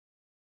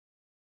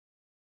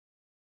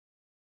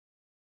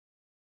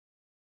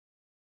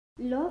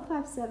Law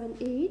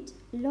 578,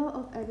 Law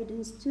of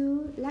Evidence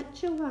 2,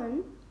 Lecture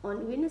 1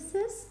 on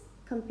Witnesses,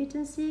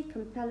 Competency,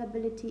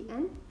 Compellability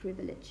and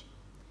Privilege.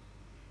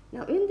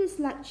 Now in this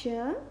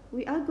lecture,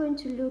 we are going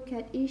to look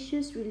at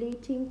issues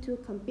relating to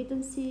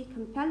competency,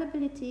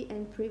 compellability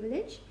and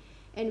privilege,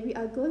 and we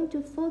are going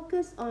to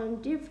focus on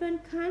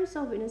different kinds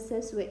of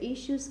witnesses where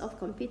issues of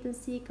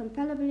competency,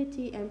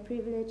 compellability and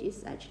privilege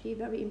is actually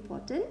very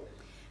important.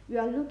 We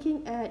are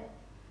looking at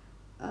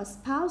a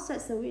spouse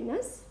as a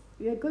witness.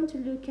 We are going to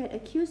look at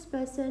accused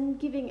person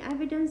giving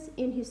evidence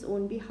in his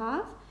own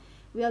behalf.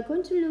 We are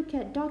going to look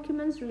at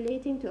documents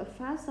relating to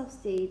affairs of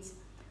states,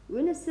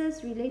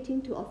 witnesses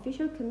relating to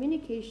official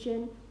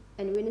communication,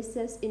 and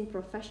witnesses in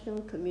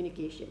professional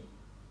communication.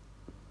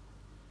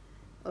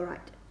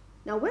 Alright,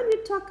 now when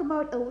we talk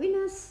about a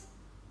witness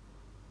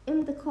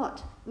in the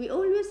court, we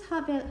always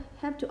have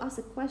to ask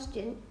a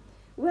question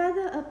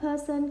whether a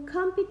person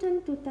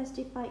competent to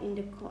testify in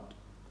the court.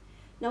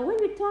 Now when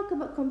we talk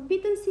about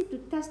competency to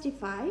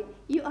testify,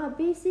 you are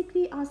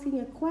basically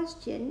asking a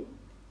question: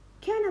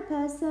 can a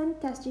person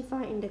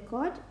testify in the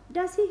court?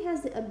 Does he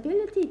has the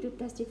ability to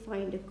testify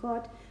in the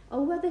court,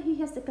 or whether he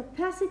has the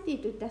capacity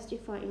to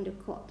testify in the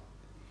court?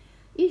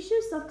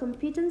 Issues of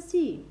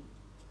competency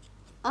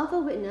of a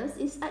witness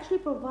is actually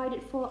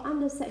provided for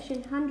under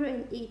section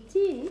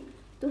 118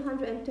 to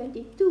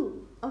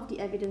 122 of the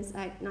Evidence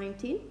Act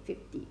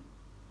 1950.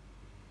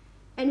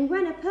 And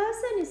when a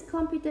person is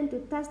competent to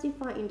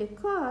testify in the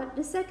court,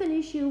 the second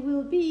issue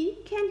will be,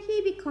 can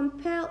he be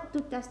compelled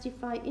to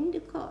testify in the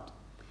court?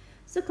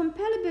 So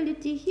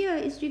compellability here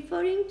is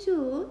referring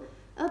to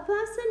a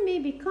person may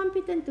be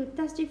competent to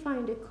testify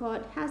in the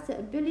court, has the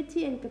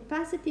ability and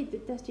capacity to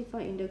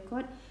testify in the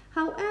court.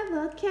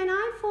 However, can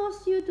I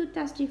force you to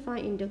testify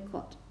in the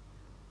court?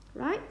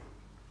 Right?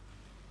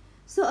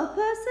 So a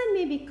person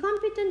may be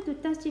competent to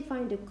testify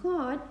in the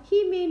court,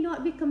 he may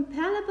not be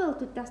compellable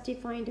to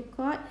testify in the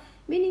court,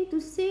 meaning to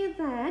say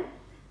that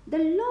the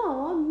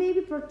law may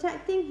be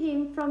protecting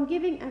him from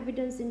giving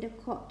evidence in the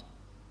court.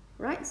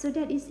 Right? So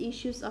that is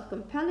issues of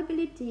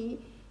compellability,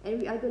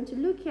 and we are going to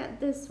look at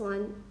this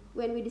one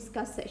when we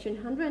discuss section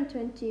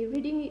 120,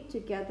 reading it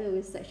together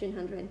with section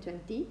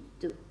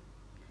 122.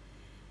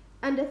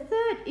 And the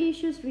third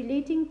issues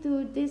relating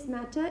to this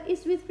matter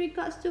is with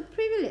regards to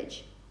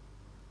privilege.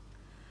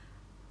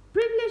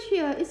 Privilege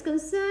here is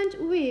concerned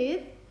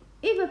with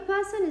if a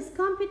person is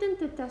competent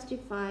to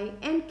testify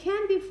and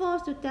can be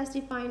forced to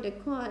testify in the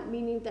court,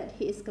 meaning that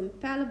he is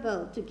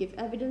compellable to give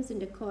evidence in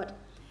the court,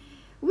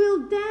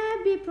 will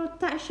there be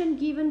protection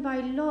given by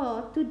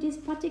law to this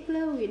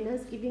particular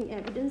witness giving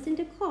evidence in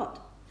the court?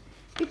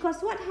 Because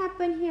what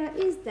happened here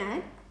is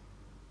that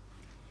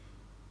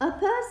a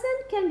person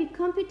can be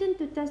competent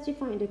to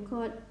testify in the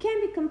court,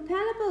 can be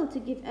compellable to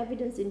give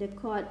evidence in the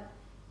court.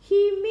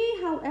 He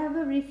may,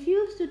 however,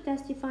 refuse to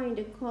testify in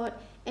the court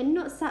and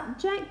not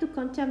subject to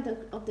contempt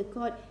of the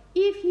court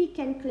if he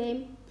can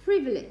claim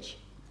privilege.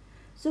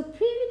 So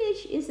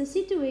privilege is a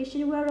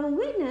situation where a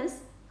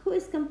witness who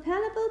is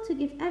compellable to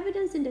give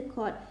evidence in the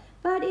court,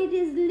 but it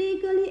is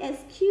legally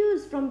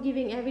excused from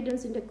giving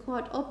evidence in the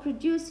court or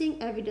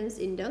producing evidence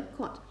in the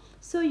court.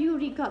 So you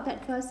regard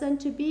that person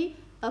to be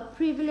a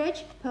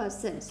privileged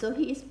person. So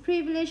he is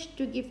privileged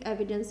to give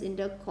evidence in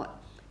the court.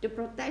 The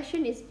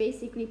protection is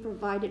basically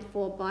provided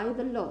for by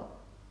the law.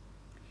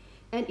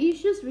 And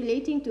issues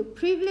relating to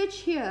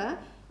privilege here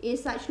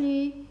is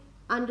actually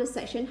under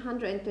section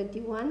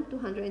 121 to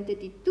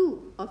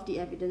 132 of the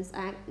Evidence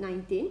Act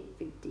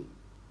 1950.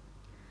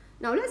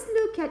 Now let's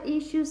look at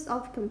issues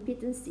of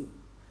competency.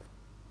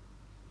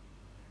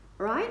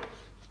 Right?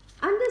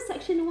 Under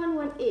section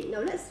 118, now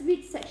let's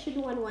read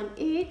section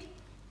 118.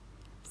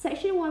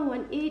 Section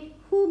 118,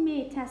 who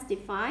may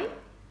testify?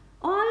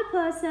 All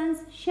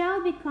persons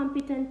shall be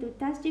competent to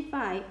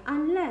testify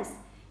unless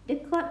the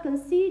court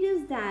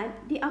considers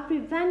that they are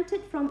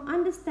prevented from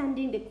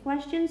understanding the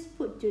questions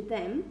put to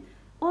them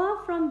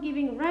or from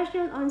giving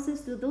rational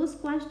answers to those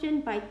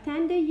questions by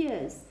tender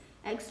years,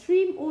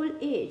 extreme old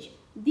age,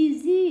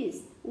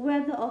 disease,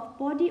 whether of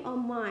body or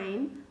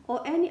mind,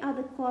 or any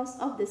other cause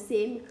of the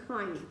same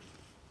kind.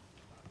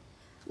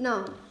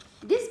 Now,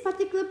 this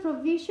particular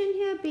provision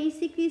here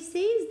basically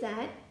says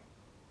that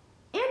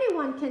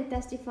anyone can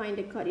testify in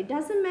the court. It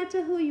doesn't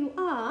matter who you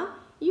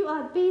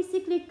are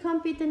basically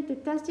competent to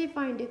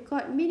testify in the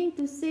court, meaning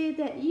to say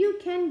that you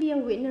can be a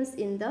witness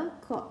in the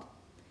court.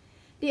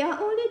 There are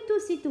only two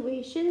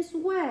situations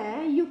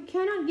where you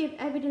cannot give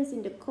evidence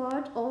in the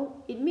court, or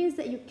it means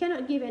that you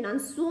cannot give an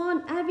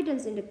unsworn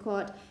evidence in the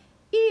court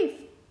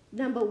if,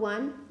 number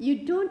one,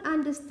 you don't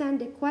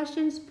understand the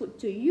questions put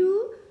to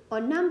you,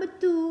 or number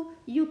two,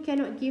 you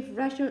cannot give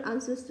rational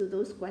answers to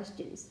those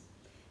questions.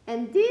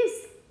 And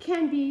this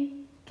can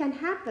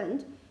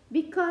happen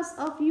because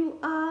of you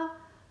are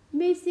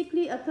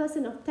basically a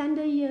person of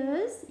tender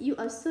years, you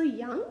are so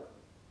young,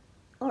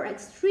 or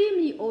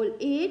extremely old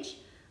age,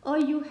 or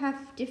you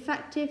have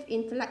defective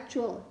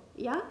intellectual,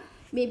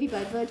 maybe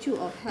by virtue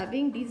of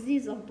having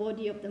disease of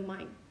body of the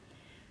mind.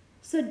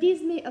 So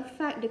this may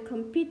affect the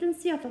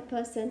competency of a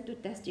person to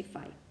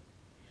testify.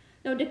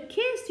 Now, the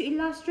case to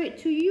illustrate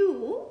to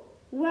you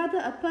whether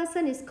a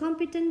person is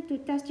competent to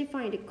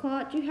testify in the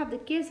court, you have the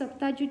case of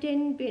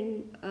Tajuddin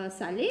bin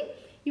Saleh.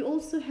 You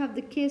also have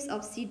the case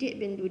of Siddiq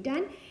bin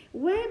Ludan,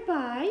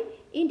 whereby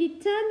in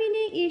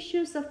determining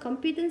issues of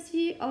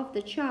competency of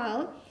the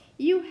child,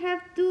 you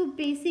have to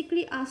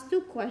basically ask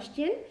two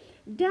questions.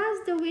 Does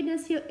the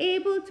witness here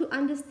able to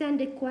understand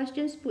the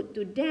questions put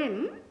to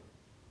them?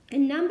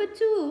 And number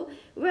two,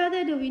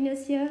 whether the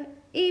witness here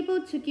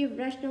able to give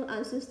rational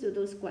answers to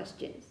those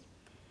questions.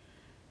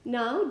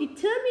 Now,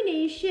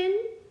 determination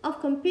of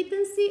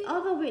competency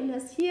of a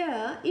witness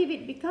here, if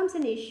it becomes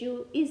an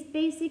issue, is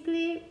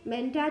basically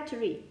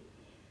mandatory.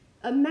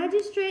 A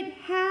magistrate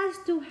has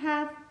to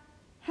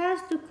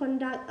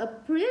conduct a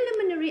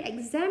preliminary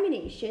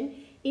examination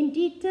in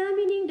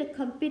determining the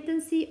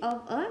competency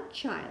of a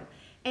child.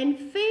 And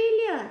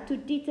failure to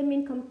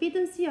determine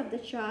competency of the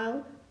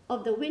child,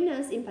 of the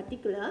witness in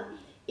particular,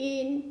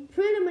 in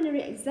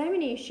preliminary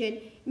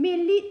examination may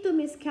lead to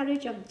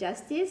miscarriage of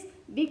justice,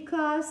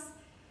 because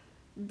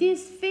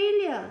this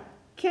failure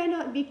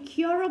cannot be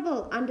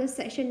curable under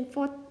section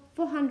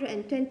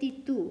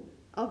 422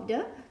 of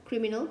the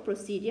Criminal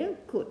Procedure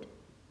Code.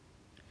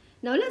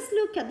 Now let's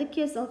look at the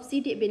case of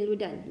Siddiq bin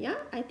Ludan. Yeah,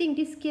 I think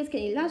this case can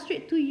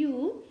illustrate to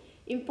you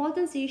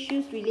important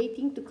issues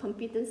relating to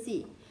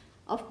competency.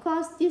 Of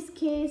course, this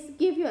case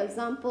gives you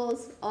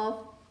examples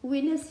of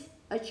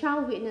a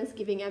child witness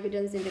giving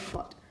evidence in the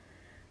court.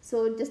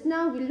 So just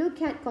now we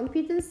look at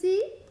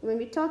competency. When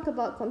we talk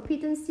about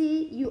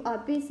competency, you are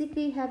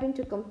basically having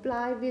to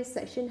comply with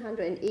section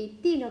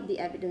 118 of the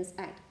Evidence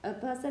Act. A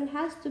person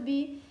has to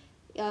be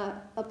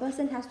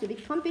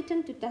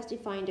competent to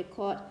testify in the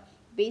court.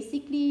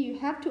 Basically, you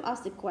have to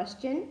ask the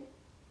question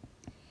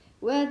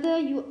whether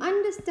you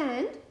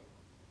understand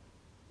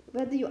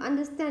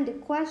the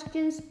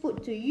questions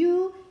put to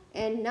you,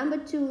 and number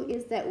two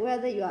is that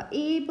whether you are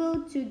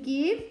able to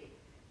give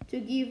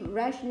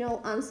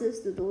rational answers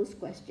to those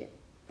questions,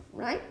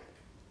 right?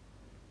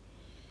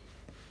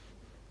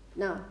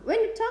 Now, when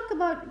you talk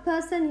about a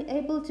person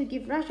able to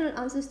give rational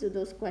answers to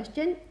those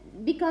questions,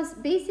 because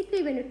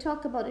basically when you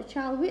talk about a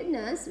child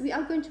witness, we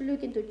are going to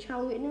look into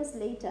child witness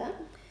later,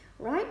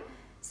 right?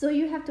 So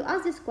you have to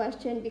ask this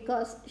question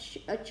because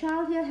a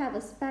child here have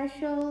a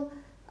special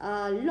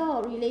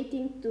law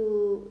relating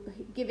to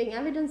giving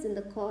evidence in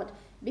the court,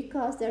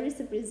 because there is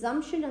a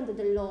presumption under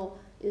the law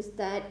is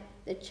that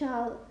the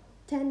child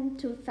tend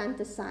to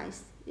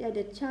fantasize. Yeah,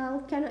 the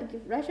child cannot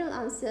give rational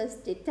answers.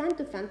 They tend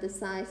to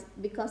fantasize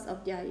because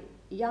of their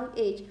young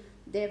age.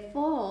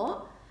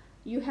 Therefore,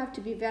 you have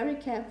to be very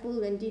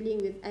careful when dealing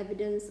with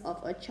evidence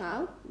of a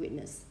child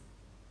witness.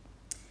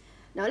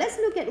 Now, let's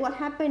look at what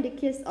happened in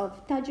the case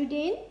of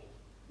Tajuddin,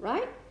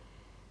 right?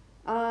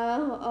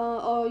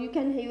 Or you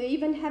can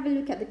even have a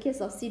look at the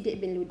case of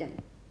Siddiq bin Ludan,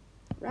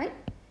 right?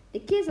 The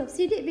case of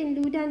Siddiq bin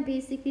Ludan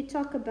basically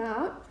talk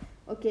about,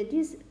 okay,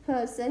 this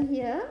person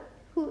here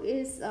who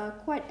is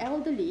quite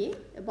elderly,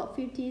 about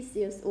 50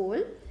 years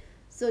old.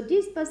 So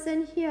this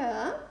person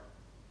here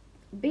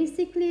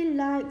basically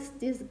likes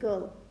this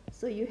girl.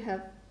 So you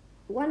have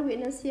one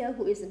witness here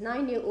who is a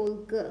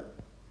 9-year-old girl,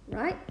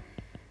 right?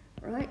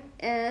 Right?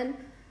 And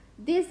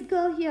this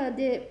girl here,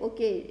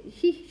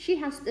 she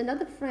has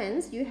another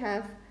friends. You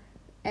have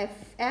F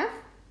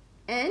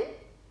and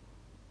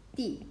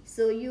T.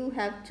 So you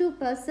have two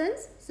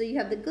persons. So you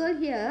have the girl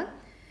here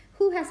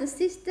who has a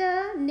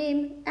sister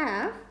named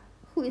F,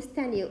 who is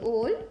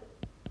 10-year-old,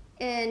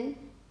 and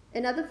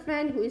another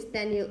friend who is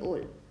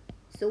 10-year-old.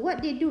 So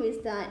what they do is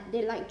that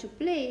they like to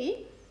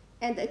play,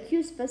 and the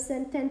accused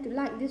person tend to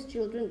like these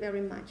children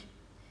very much.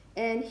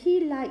 And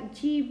he liked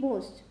G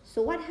most.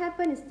 So what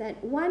happened is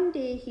that one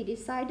day he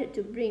decided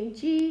to bring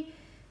G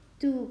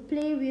to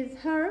play with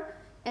her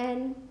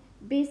and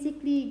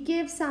basically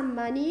gave some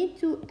money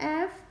to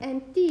F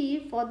and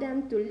T for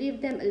them to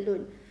leave them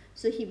alone.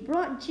 So he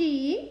brought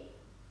G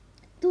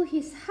to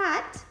his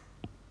hut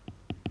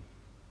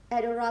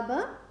at a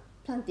rubber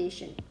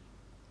plantation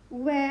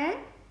where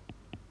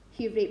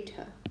he raped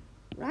her,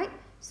 right?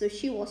 So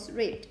she was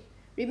raped.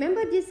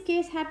 Remember, this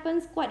case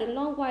happens quite a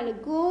long while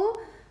ago.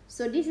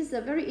 So this is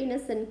a very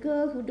innocent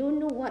girl who don't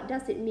know what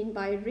does it mean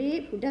by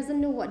rape, who doesn't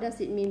know what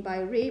does it mean by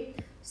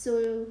rape.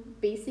 So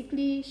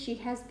basically, she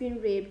has been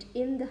raped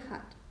in the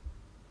hut,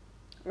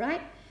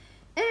 right?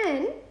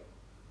 And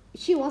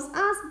she was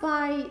asked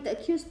by the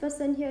accused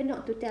person here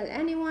not to tell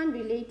anyone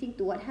relating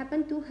to what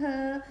happened to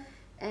her.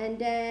 And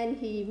then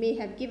he may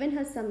have given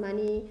her some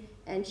money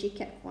and she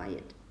kept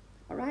quiet,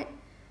 all right?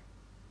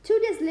 2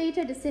 days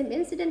later, the same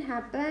incident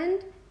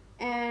happened.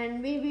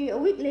 And maybe a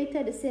week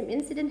later, the same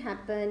incident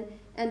happened.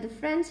 And the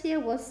friends here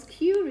was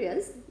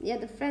curious. Yeah,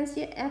 the friends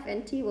here, F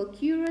and T, were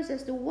curious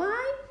as to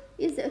why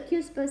is the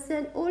accused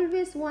person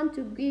always want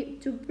to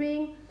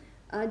bring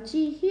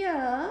G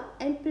here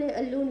and play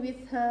alone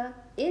with her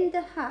in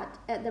the hut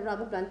at the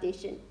rubber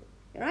plantation,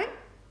 right?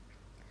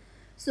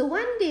 So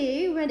one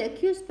day, when the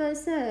accused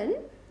person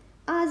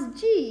asked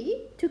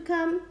G to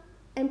come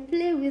and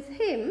play with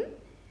him,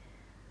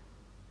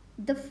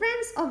 the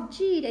friends of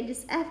G, that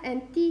is F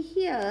and T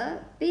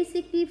here,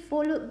 basically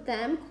followed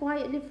them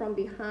quietly from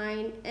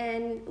behind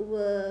and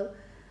were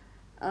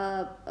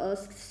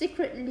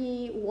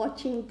secretly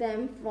watching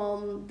them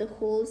from the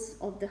holes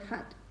of the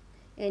hut.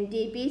 And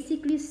they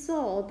basically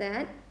saw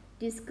that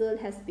this girl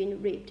has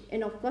been raped.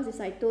 And of course, as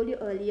I told you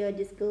earlier,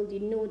 this girl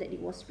didn't know that it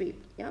was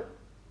raped. Yeah.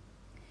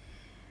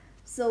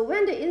 So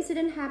when the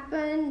incident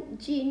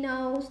happened, G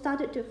now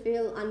started to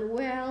feel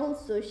unwell.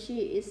 So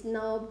she is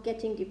now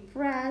getting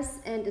depressed,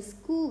 and the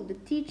school, the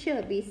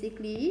teacher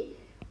basically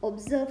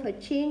observed her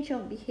change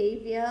of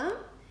behavior.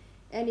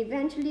 And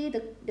eventually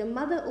the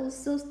mother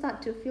also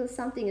started to feel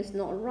something is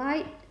not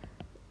right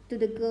to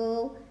the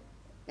girl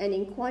and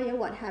inquire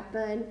what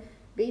happened.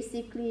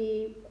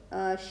 Basically,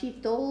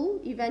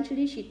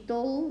 eventually she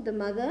told the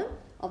mother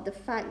of the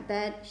fact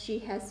that she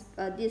has,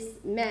 this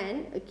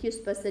man,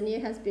 accused person here,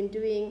 has been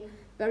doing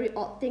very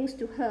odd things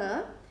to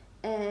her,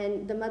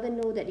 and the mother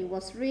knew that it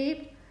was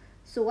raped.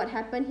 So what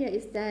happened here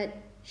is that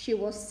she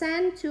was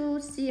sent to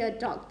see a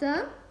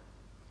doctor,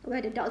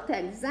 where the doctor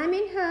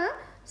examined her.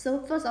 So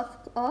first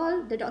of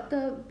all, the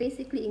doctor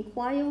basically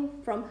inquired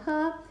from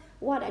her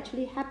what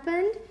actually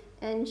happened,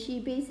 and she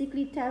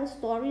basically tells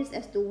stories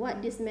as to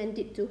what this man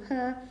did to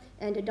her,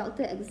 and the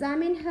doctor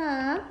examined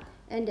her,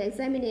 and the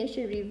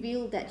examination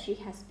revealed that she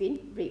has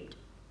been raped.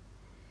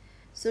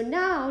 So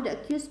now the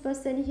accused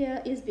person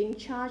here is being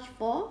charged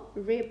for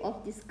rape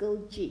of this girl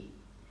G.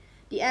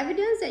 The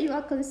evidence that you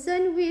are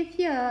concerned with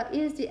here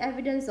is the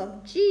evidence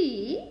of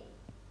G,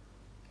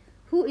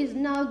 who is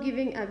now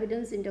giving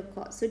evidence in the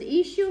court. So the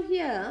issue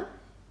here,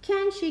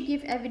 can she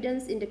give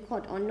evidence in the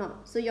court or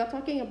not? So you're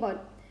talking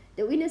about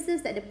the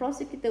witnesses that the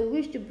prosecutor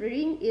wished to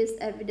bring is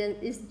evidence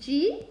is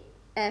G,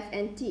 F,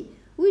 and T,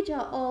 which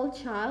are all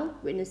child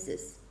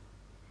witnesses.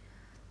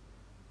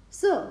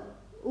 So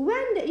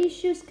when the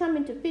issues come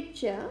into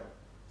picture,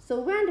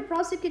 so when the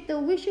prosecutor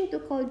wishing to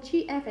call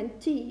G, F,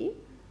 and T,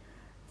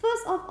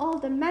 first of all,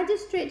 the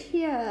magistrate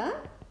here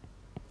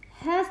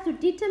has to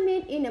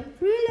determine in a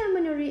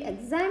preliminary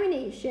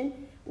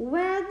examination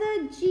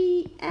whether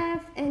G,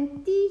 F,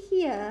 and T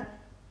here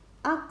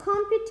are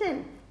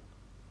competent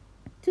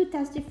to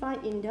testify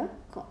in the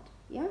court.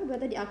 Yeah,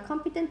 whether they are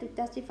competent to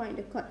testify in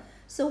the court.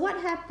 So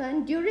what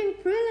happened during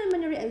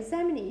preliminary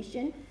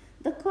examination,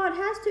 the court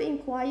has to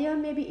inquire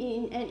maybe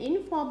in an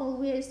informal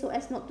way so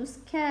as not to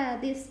scare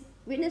these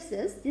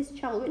witnesses, these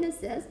child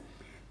witnesses,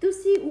 to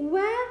see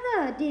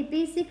whether they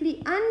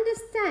basically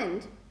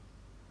understand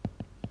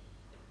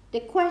the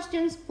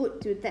questions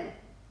put to them.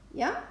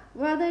 Yeah,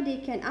 whether they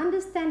can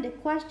understand the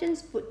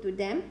questions put to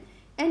them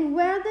and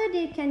whether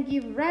they can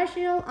give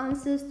rational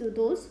answers to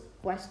those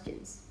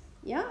questions.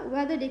 Yeah,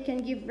 whether they can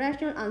give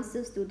rational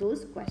answers to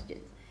those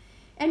questions.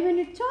 And when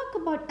you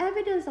talk about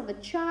evidence of a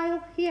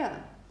child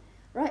here,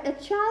 right, a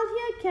child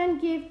here can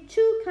give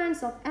two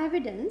kinds of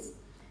evidence.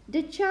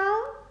 The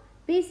child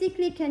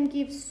basically can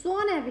give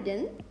sworn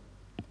evidence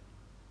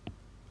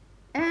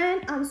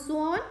and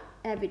unsworn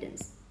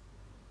evidence.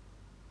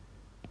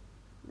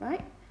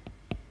 Right?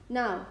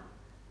 Now,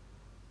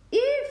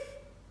 if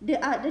the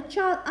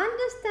child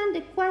understands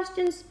the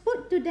questions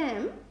put to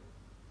them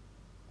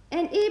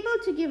and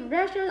able to give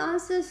rational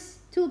answers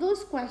to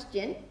those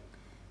questions,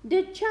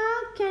 the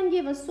child can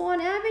give a sworn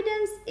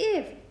evidence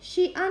if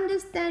she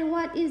understands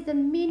what is the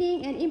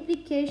meaning and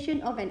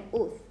implication of an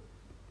oath.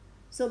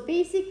 So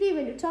basically,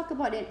 when you talk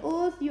about an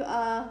oath, you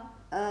are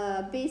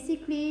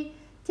basically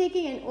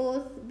taking an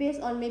oath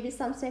based on maybe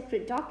some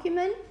sacred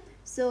document.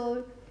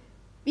 So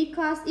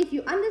because if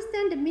you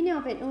understand the meaning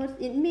of an oath,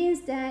 it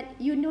means that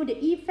you know the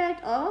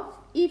effect of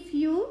if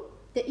you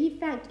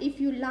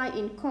lie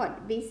in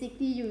court.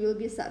 Basically, you will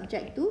be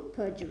subject to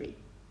perjury.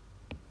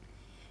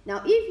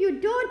 Now, if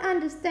you don't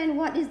understand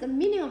what is the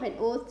meaning of an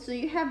oath, so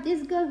you have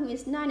this girl who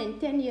is 9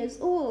 and 10 years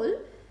old,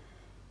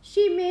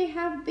 she may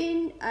have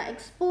been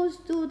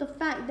exposed to the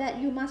fact that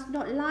you must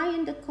not lie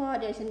in the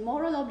court. There's a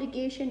moral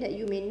obligation that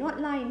you may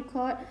not lie in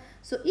court.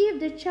 So if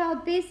the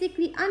child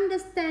basically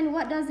understands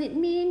what does it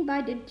mean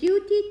by the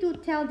duty to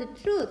tell the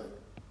truth,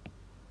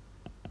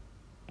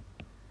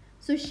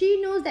 so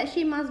she knows that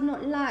she must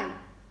not lie.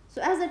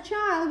 So as a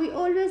child, we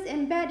always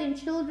embed in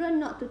children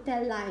not to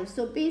tell lies.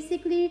 So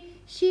basically,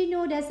 she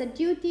knows there's a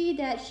duty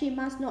that she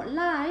must not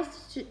lie.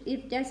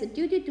 If there's a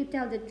duty to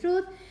tell the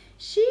truth,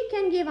 she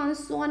can give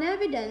unsworn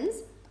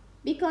evidence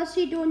because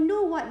she don't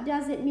know what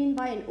does it mean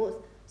by an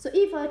oath. So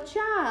if a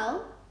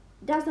child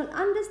does not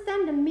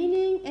understand the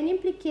meaning and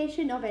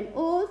implication of an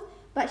oath,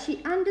 but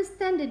she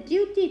understands the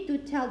duty to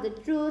tell the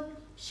truth,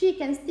 she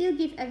can still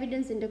give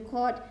evidence in the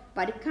court,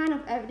 but the kind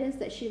of evidence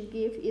that she'll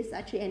give is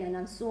actually an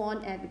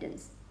unsworn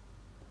evidence.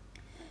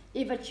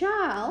 If a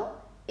child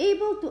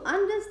able to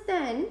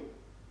understand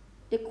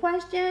the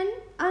question,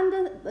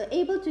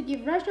 able to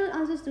give rational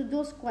answers to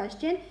those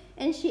questions,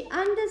 and she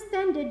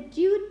understands the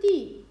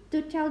duty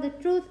to tell the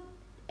truth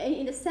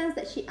in the sense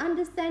that she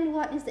understands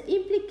what is the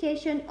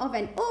implication of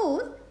an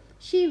oath,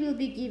 she will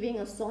be giving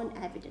a sworn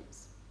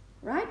evidence,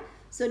 right?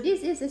 So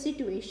this is the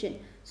situation.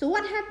 So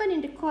what happened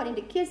in the court in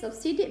the case of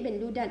Siddiq bin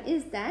Ludan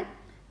is that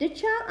The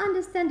child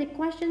understand the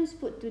questions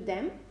put to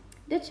them.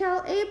 The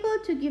child able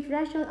to give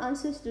rational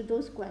answers to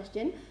those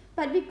questions.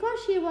 But because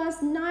she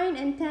was 9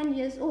 and 10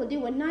 years old, they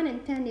were 9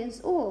 and 10 years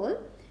old,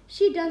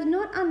 she does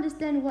not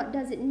understand what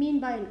does it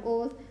mean by an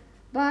oath,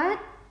 but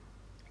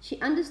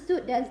she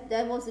understood that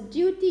there was a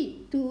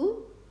duty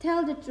to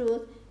tell the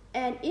truth.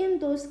 And in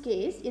those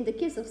cases, in the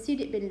case of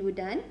Siddiq bin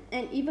Ludan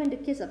and even the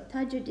case of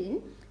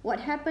Tajuddin, what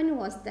happened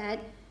was that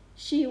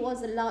she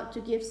was allowed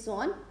to give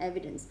sworn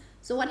evidence.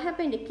 So what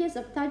happened in the case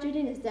of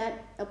Tajuddin is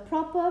that a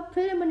proper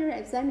preliminary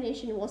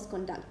examination was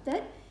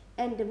conducted,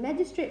 and the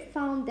magistrate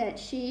found that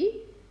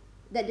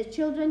the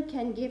children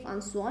can give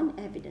unsworn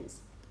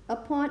evidence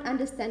upon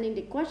understanding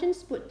the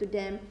questions put to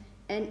them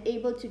and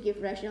able to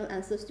give rational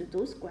answers to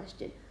those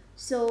questions.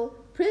 So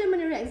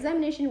preliminary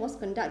examination was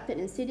conducted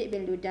in Siddiq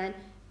bin Ludan,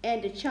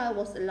 and the child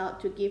was allowed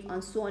to give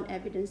unsworn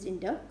evidence in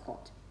the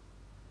court.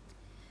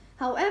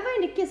 However,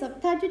 in the case of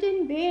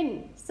Tajuddin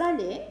bin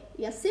Saleh,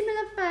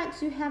 similar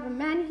facts. You have a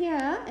man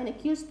here, an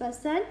accused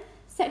person,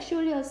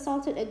 sexually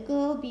assaulted a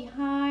girl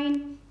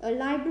behind a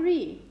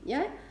library,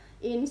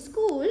 in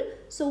school.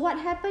 So what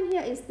happened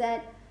here is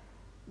that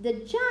the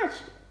judge,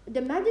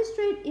 the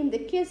magistrate in the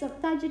case of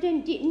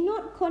Tajuddin did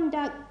not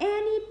conduct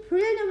any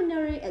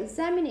preliminary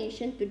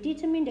examination to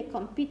determine the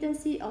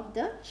competency of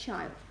the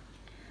child.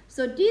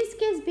 So this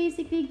case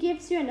basically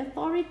gives you an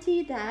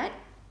authority that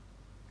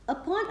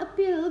upon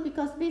appeal,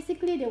 because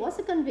basically there was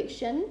a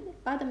conviction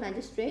by the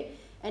magistrate,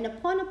 and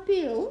upon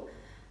appeal,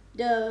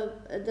 the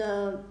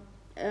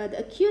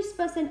accused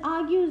person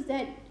argues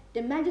that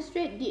the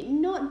magistrate did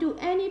not do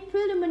any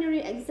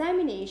preliminary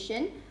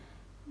examination.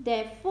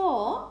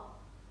 Therefore,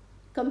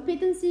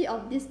 competency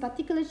of this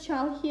particular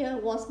child here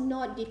was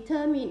not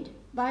determined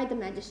by the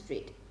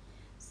magistrate.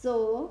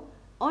 So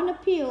on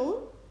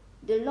appeal,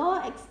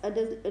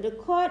 the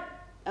court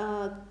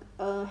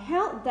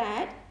held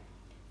that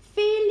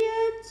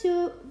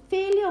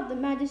failure of the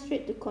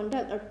magistrate to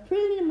conduct a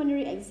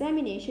preliminary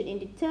examination in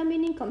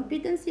determining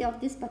competency of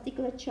this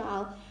particular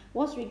child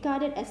was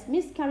regarded as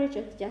miscarriage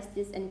of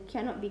justice and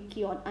cannot be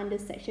cured under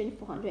section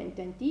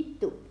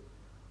 422.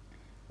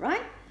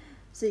 Right?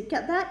 So you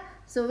get that?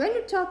 So when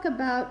you talk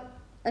about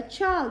a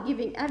child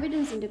giving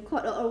evidence in the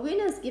court or a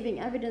witness giving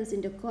evidence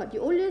in the court, you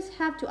always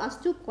have to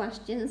ask two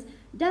questions.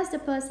 Does the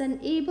person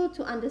able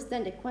to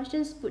understand the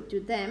questions put to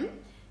them,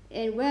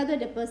 and whether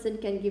the person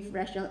can give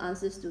rational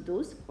answers to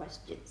those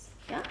questions?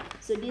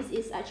 So this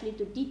is actually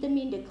to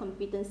determine the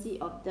competency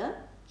of the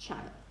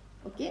child.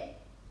 Okay.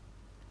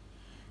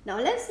 Now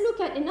let's look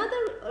at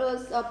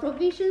another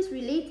provisions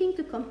relating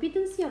to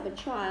competency of a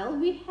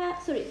child.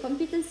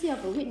 Competency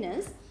of a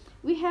witness.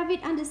 We have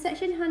it under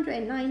section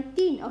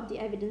 119 of the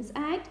Evidence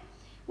Act,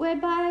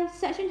 whereby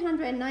section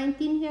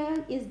 119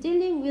 here is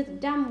dealing with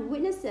dumb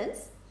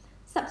witnesses.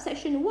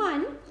 Subsection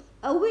 1,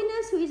 a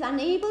witness who is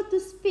unable to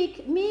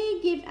speak may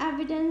give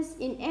evidence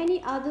in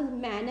any other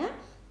manner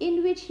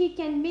in which he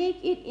can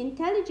make it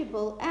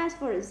intelligible, as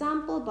for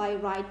example by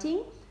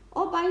writing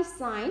or by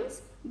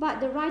signs,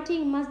 but the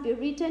writing must be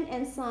written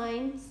and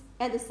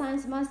the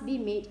signs must be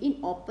made in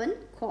open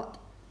court.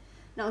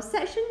 Now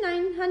section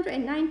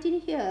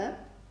 919 here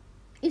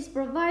is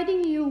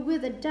providing you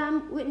with a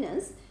dumb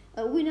witness,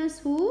 a witness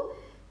who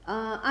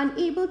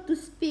unable to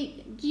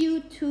speak due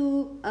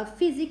to a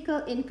physical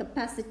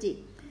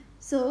incapacity.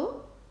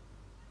 So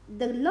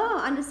the law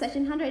under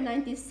section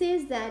 190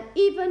 says that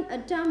even a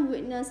dumb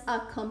witness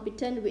are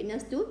competent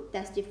witness to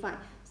testify.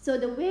 So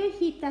the way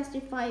he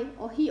testify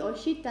or he or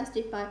she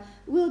testify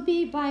will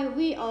be by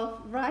way of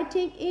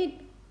writing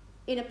it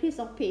in a piece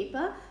of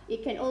paper.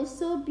 It can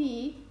also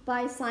be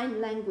by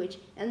sign language,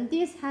 and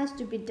this has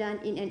to be done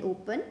in an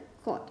open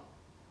court.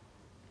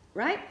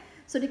 Right?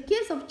 So the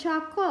case of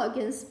Charcoal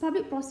against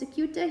public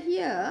prosecutor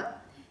here,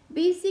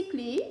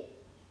 basically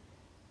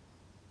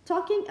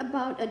talking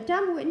about a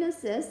dumb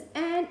witnesses,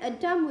 and a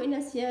dumb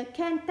witness here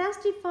can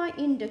testify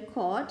in the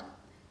court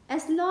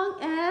as long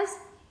as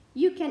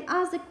you can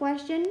ask the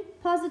question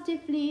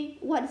positively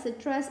what is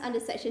addressed under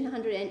section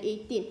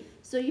 118.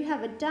 So you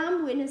have a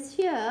dumb witness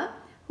here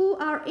who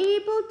are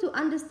able to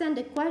understand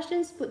the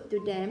questions put to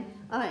them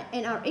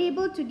and are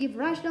able to give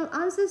rational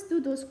answers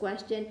to those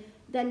questions.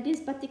 Then this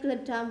particular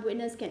dumb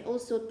witness can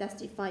also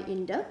testify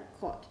in the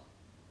court.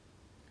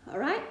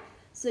 Alright,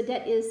 so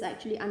that is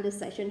actually under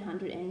section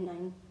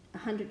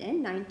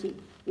 190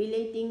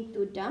 relating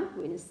to dumb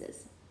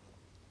witnesses.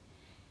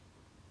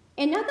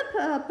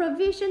 Another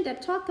provision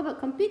that talk about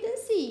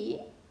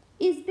competency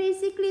is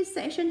basically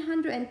section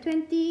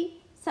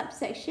 120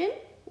 subsection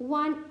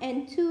 1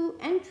 and 2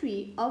 and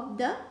 3 of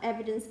the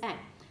Evidence Act.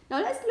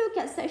 Now let's look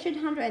at section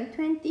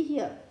 120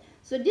 here.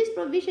 So this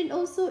provision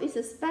also is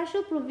a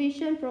special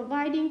provision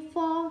providing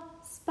for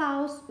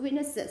spouse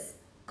witnesses,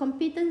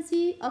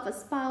 competency of a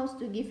spouse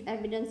to give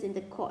evidence in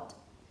the court.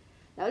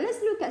 Now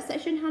let's look at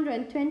section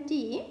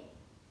 120.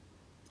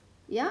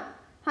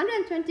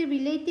 120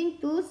 relating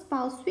to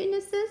spouse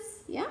witnesses.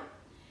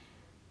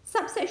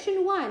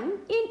 Subsection 1,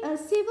 in a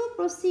civil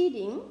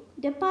proceeding,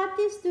 the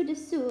parties to the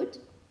suit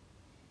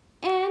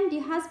and the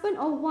husband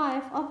or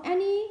wife of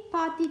any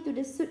party to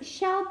the suit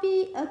shall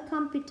be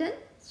competent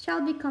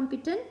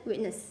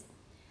witness.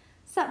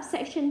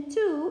 Subsection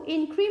 2,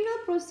 in criminal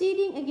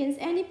proceeding against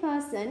any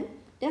person,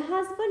 the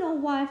husband or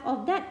wife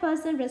of that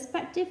person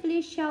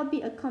respectively shall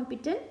be a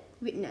competent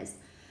witness.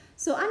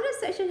 So under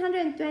section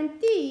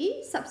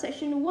 120,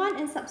 subsection 1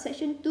 and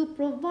subsection 2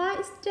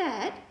 provides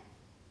that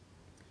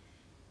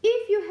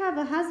if you have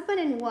a husband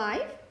and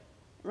wife,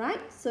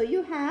 right? So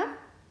you have,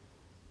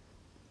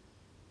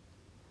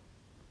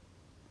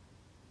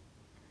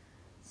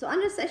 so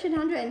under section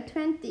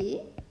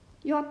 120,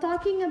 you are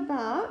talking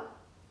about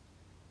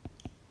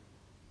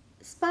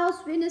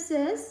spouse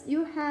witnesses.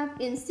 You have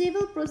in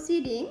civil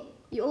proceeding,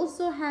 you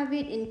also have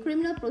it in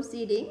criminal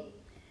proceeding.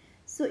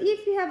 So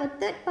if you have a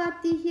third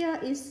party here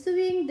is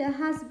suing the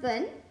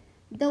husband,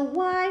 the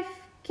wife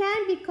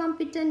can be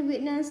competent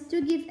witness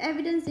to give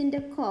evidence in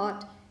the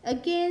court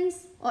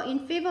against or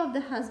in favor of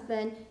the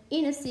husband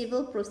in a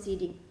civil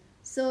proceeding.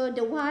 So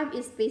the wife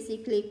is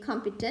basically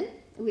competent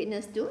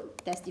witness to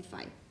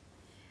testify.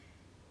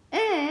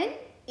 And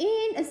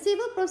in a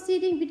civil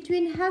proceeding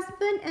between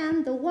husband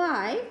and the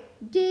wife,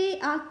 they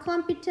are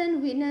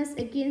competent witness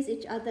against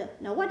each other.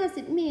 Now what does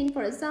it mean?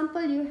 For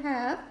example, you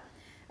have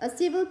a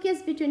civil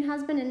case between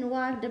husband and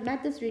wife, the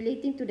matters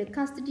relating to the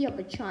custody of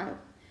a child.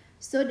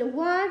 So the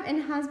wife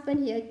and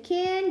husband here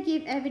can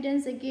give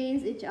evidence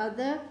against each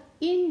other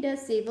in the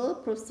civil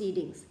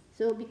proceedings.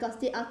 So because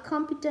they are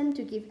competent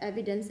to give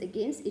evidence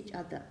against each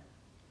other.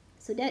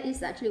 So that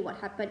is actually what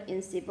happened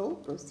in civil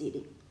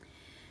proceeding.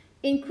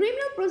 In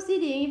criminal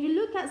proceeding, if you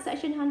look at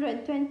section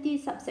 120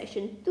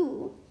 subsection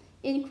 2,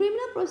 in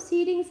criminal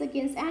proceedings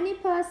against any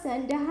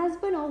person, the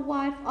husband or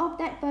wife of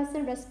that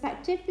person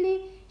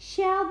respectively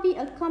shall be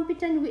a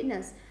competent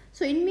witness.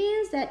 So it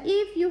means that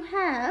if you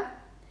have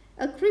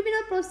a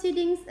criminal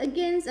proceedings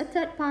against a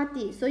third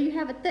party, so you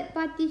have a third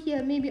party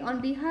here, maybe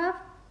on behalf,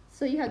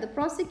 so you have the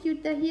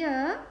prosecutor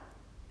here,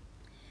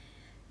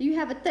 you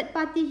have a third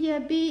party here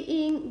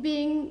being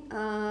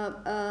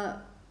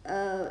the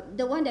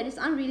one that is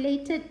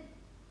unrelated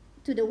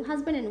to the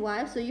husband and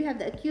wife. So you have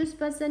the accused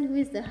person who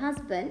is the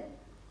husband,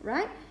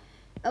 right?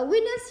 A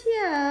witness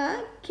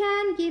here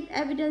can give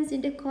evidence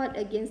in the court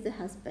against the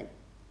husband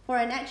for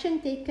an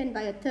action taken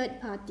by a third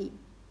party.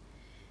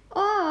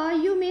 Or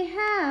you may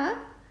have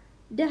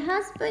the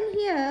husband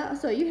here,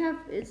 so you have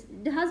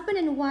the husband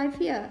and wife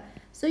here.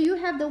 So you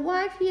have the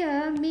wife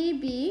here,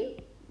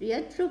 maybe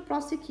through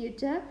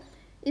prosecutor,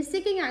 is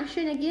seeking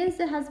action against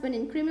the husband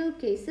in criminal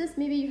cases.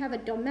 Maybe you have a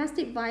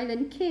domestic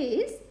violence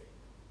case.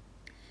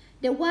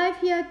 The wife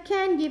here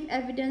can give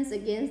evidence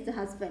against the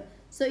husband.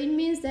 So it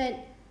means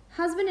that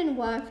husband and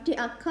wife, they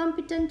are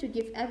competent to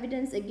give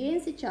evidence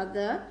against each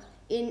other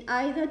in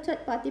either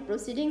third-party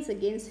proceedings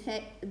against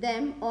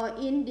them or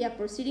in their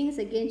proceedings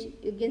against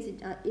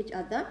each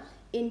other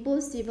in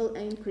both civil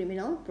and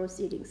criminal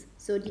proceedings.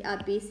 So they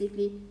are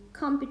basically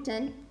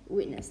competent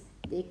witness.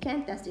 They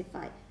can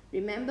testify.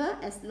 Remember,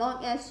 as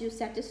long as you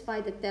satisfy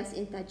the test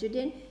in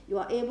Tajudin, you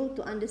are able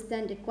to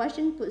understand the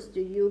question put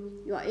to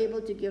you. You are able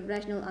to give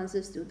rational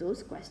answers to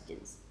those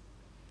questions.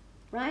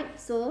 Right?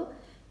 So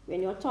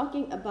when you're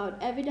talking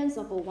about evidence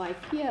of a wife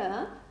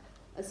here,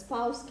 a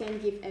spouse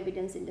can give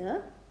evidence in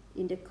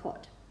the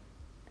court.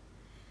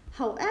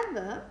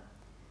 However,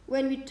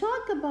 when we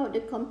talk about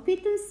the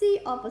competency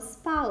of a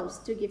spouse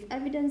to give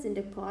evidence in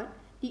the court,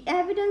 the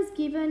evidence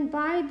given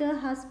by the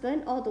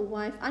husband or the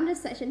wife under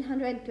section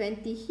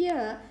 120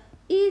 here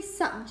is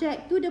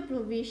subject to the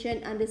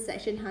provision under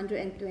section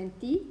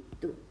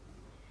 122.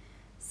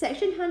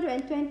 Section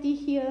 120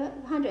 here,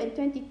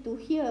 122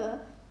 here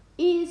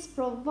is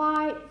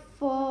provide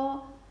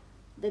for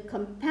the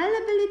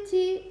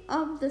compellability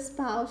of the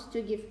spouse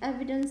to give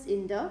evidence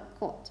in the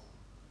court,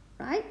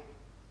 right?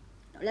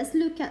 Now let's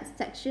look at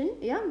section,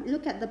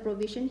 look at the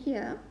provision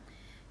here.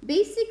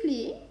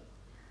 Basically,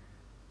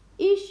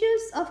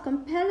 issues of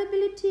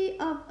compellability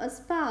of a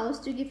spouse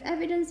to give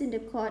evidence in the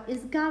court is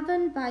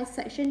governed by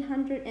section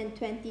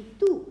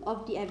 122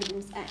 of the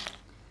Evidence Act.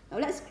 Now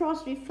let's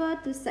cross-refer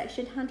to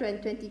section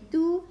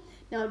 122.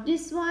 Now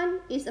this one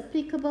is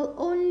applicable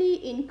only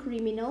in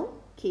criminal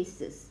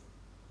cases.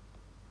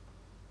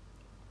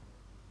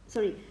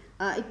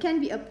 It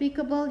can be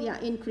applicable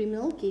in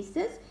criminal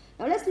cases.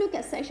 Now let's look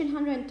at section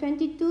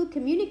 122,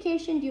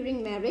 communication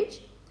during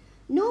marriage.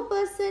 No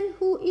person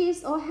who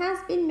is or has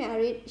been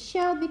married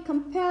shall be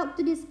compelled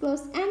to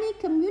disclose any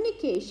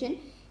communication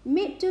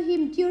made to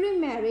him during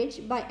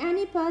marriage by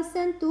any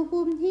person to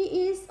whom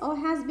he is or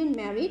has been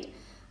married,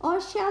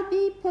 or shall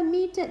be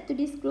permitted to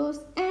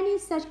disclose any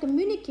such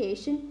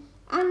communication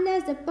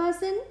unless the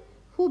person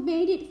who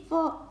made it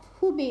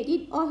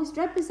or his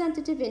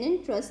representative in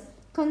interest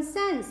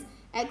consents,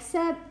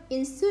 except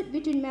in suit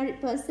between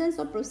married persons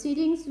or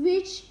proceedings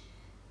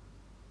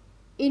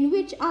in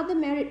which other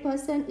married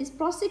person is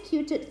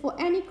prosecuted for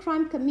any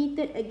crime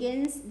committed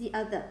against the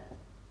other.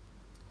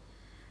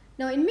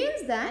 Now it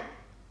means that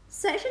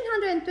section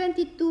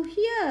 122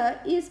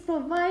 here is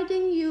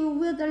providing you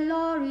with the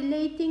law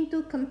relating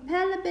to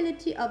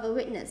compellability of a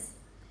witness.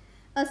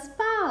 A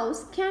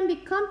spouse can be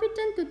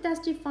competent to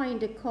testify in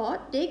the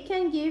court. They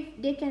can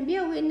be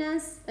a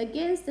witness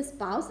against the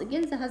spouse,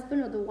 against the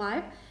husband or the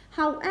wife.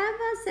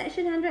 However,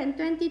 Section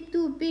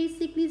 122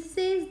 basically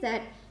says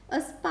that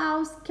a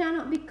spouse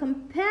cannot be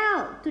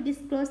compelled to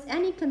disclose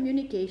any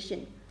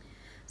communication.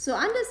 So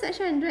under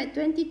Section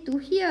 122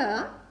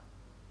 here,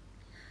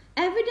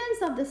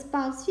 evidence of the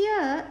spouse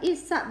here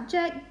is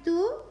subject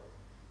to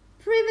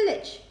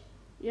privilege.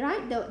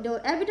 Right?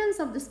 The evidence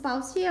of the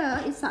spouse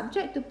here is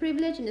subject to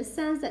privilege in the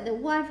sense that the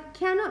wife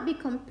cannot be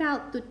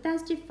compelled to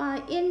testify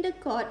in the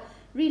court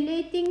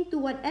relating to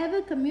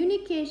whatever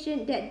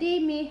communication that they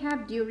may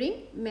have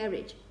during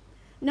marriage.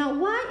 Now,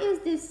 why is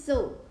this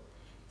so?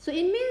 So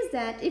it means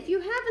that if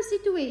you have a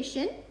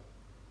situation,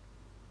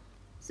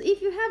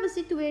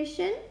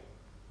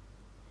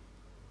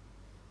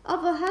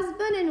 of a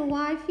husband and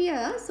wife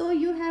here, so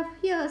you have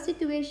here a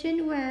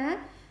situation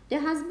where the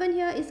husband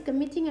here is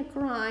committing a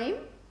crime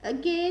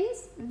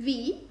against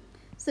V.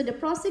 So the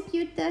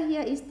prosecutor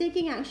here is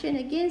taking action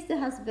against the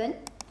husband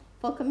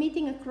for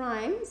committing a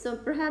crime, so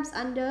perhaps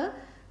under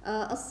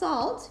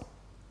assault.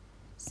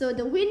 So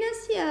the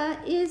witness here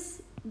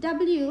is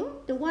W,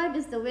 the wife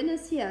is the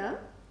witness here.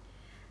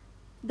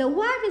 The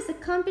wife is a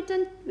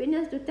competent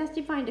witness to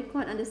testify in the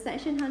court under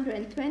Section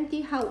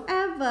 120.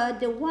 However,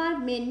 the wife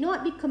may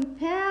not be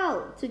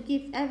compelled to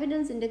give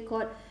evidence in the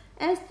court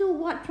as to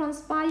what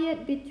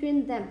transpired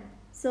between them.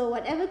 So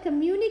whatever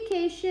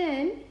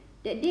communication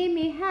that they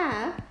may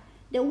have,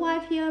 the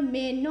wife here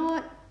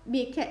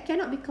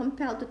cannot be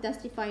compelled to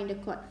testify in the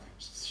court.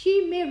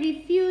 She may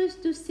refuse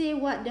to say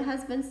what the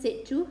husband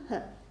said to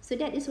her. So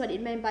that is what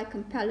it meant by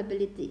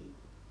compellability.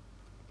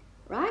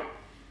 Right?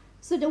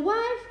 So the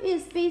wife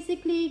is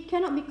basically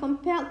cannot be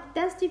compelled to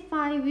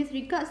testify with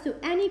regards to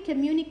any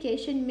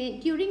communication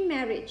made during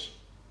marriage.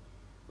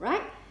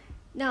 Right?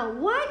 Now,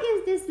 why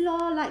is this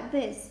law like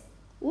this?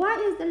 Why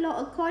is the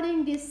law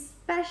according this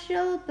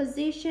special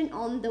position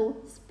on the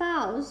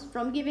spouse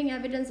from giving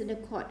evidence in the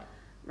court?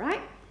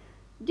 Right?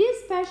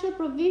 This special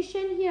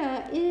provision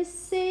here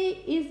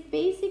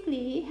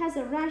basically has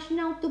a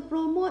rationale to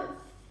promote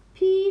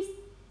peace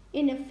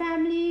in a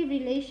family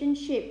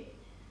relationship.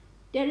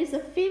 There is a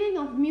feeling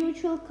of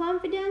mutual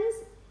confidence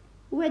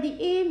where the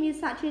aim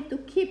is actually to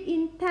keep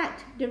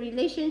intact the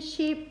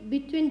relationship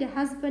between the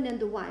husband and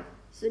the wife.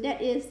 So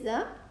that is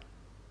the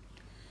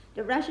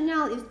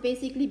rationale is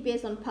basically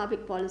based on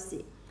public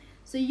policy.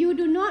 So you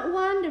do not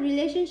want the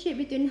relationship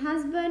between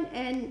husband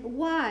and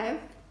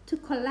wife to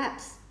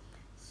collapse.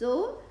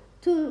 So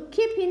to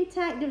keep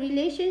intact the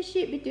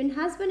relationship between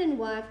husband and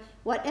wife,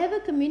 whatever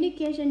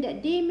communication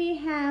that they may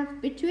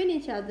have between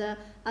each other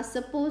are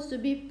supposed to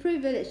be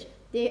privileged.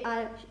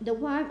 The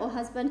wife or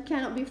husband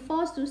cannot be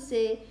forced to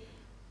say,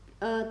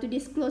 to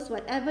disclose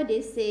whatever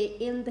they say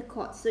in the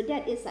court. So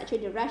that is actually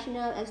the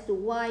rationale as to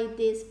why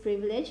this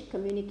privileged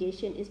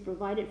communication is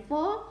provided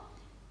for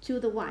to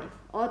the wife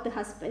or the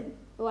husband,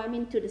 or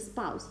to the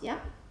spouse. Yeah,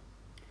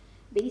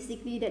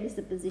 basically that is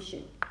the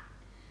position.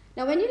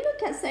 Now when you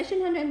look at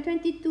Section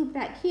 122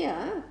 back here,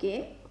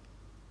 okay,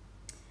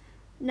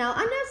 now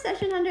under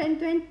Section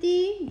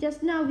 120,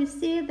 just now we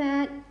say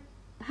that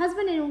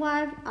husband and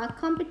wife are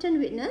competent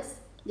witness.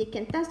 They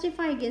can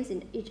testify against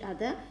each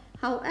other.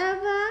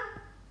 However,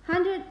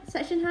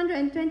 Section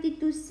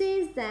 122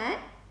 says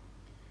that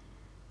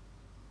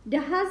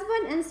the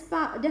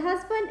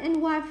husband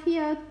and wife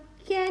here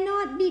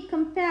cannot be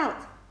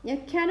compelled. They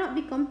cannot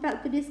be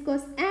compelled to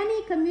disclose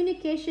any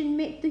communication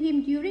made to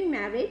him during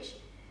marriage.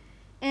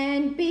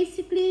 And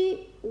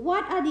basically,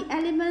 what are the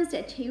elements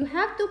that you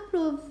have to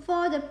prove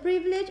for the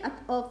privilege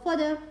or for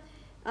the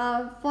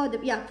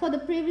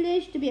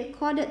privilege to be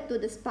accorded to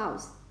the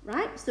spouse,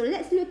 right? So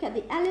let's look at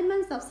the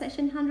elements of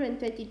Section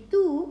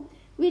 122,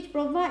 which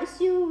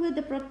provides you with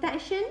the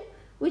protection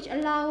which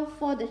allow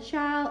for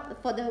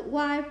the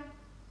wife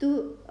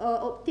to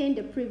obtain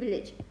the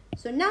privilege.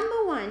 So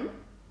number one,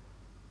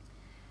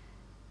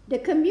 the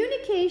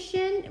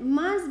communication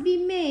must be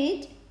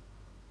made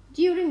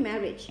during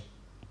marriage.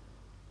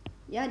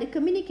 Yeah, the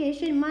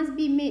communication must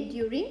be made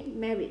during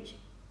marriage.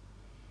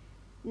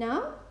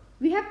 Now,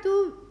 we have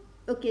to,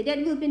 okay,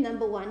 that will be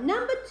number one.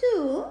 Number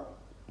two,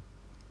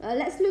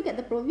 let's look at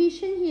the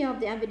provision here of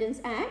the Evidence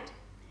Act.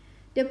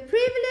 The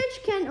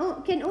privilege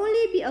can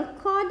only be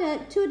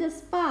accorded to the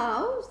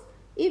spouse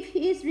if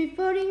he is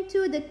referring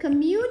to the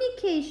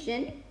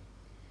communication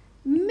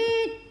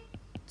made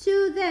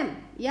to them.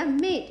 Yeah,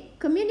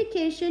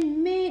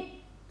 communication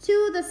made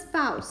to the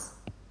spouse,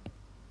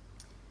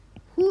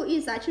 who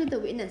is actually the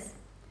witness.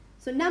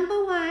 So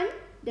number one,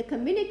 the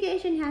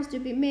communication has to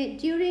be made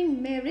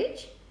during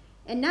marriage.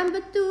 And number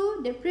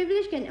two, the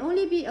privilege can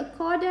only be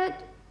accorded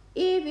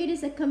if it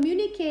is a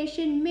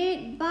communication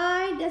made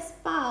by the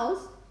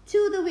spouse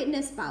to the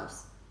witness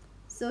spouse.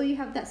 So you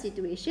have that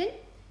situation.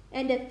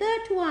 And the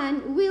third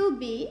one will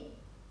be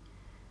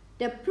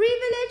the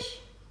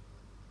privilege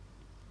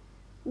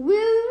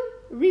will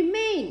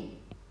remain.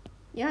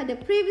 Yeah, the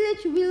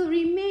privilege will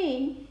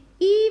remain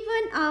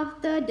even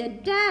after the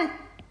death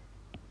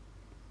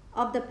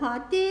of the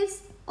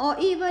parties or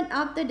even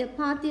after the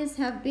parties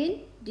have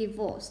been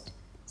divorced.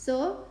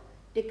 So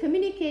the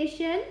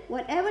communication,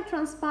 whatever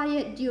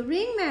transpired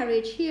during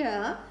marriage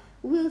here,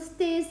 will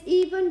stay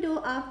even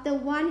though after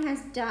one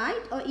has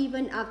died or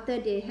even after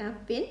they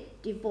have been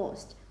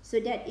divorced. So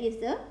that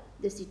is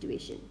the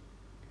situation.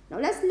 Now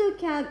let's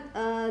look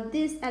at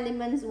these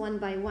elements one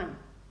by one.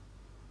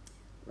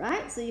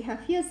 Right, so you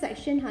have here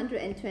section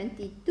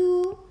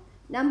 122.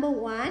 Number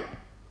 1,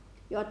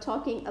 you're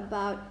talking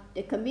about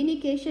the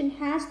communication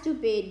has to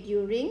be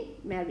during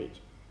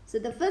marriage. So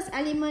the first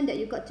element that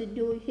you got to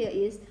do here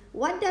is,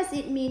 what does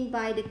it mean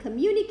by the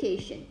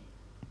communication?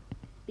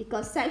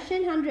 Because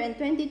section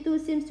 122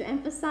 seems to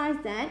emphasize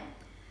that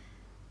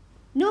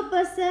no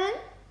person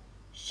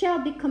shall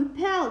be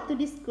compelled to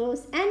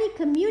disclose any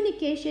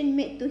communication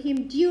made to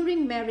him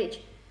during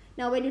marriage.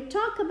 Now when you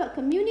talk about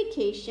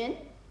communication,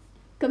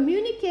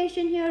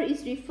 communication here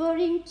is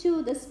referring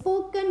to the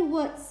spoken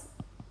words.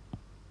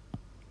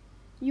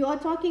 You are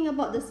talking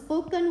about the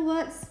spoken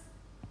words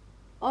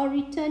or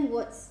written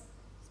words.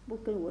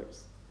 Spoken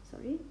words,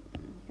 sorry.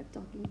 I'm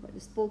talking about the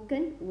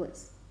spoken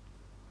words.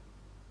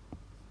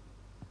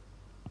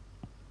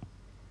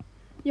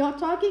 You're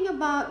talking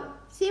about,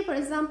 say for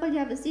example, you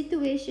have a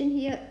situation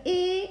here,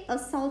 A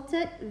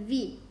assaulted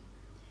V.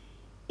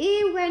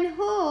 A went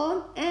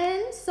home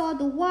and saw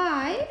the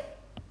wife.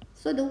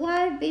 So the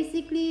wife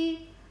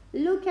basically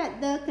look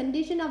at the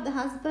condition of the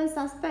husband,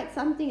 suspect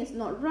something is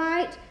not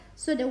right.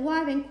 So the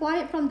wife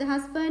inquired from the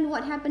husband,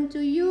 what happened to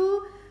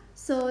you?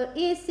 So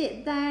A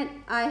said that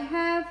I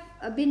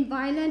have been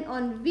violent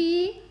on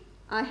V,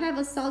 I have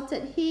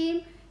assaulted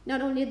him.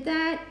 Not only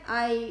that,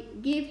 I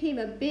gave him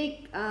a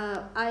big,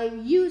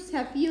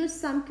 have used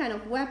some kind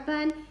of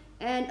weapon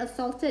and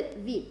assaulted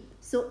V.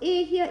 So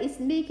A here is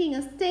making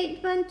a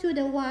statement to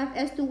the wife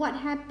as to what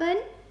happened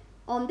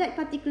on that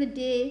particular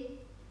day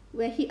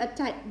where he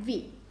attacked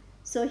V.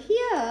 So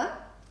here,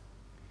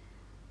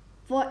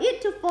 for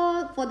it to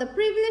fall, for the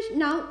privilege,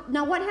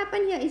 now what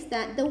happened here is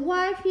that the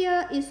wife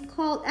here is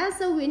called as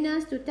a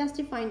witness to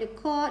testify in the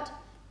court.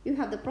 You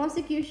have the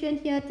prosecution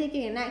here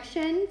taking an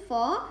action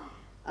for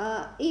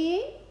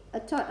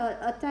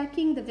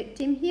attacking the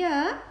victim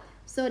here.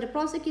 So the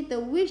prosecutor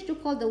wished to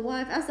call the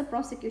wife as a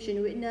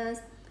prosecution witness.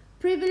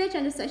 Privilege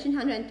under section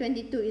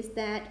 122 is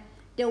that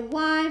the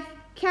wife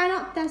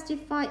cannot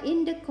testify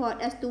in the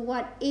court as to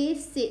what A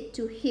said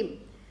to him.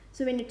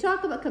 So when you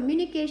talk about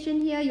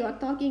communication here, you are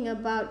talking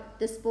about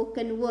the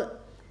spoken word.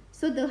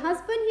 So the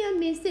husband here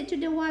may say to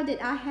the wife that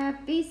I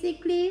have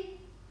basically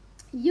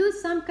used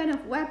some kind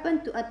of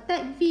weapon to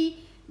attack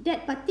V.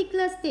 That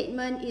particular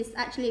statement is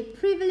actually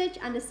privileged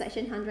under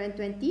section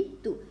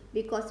 122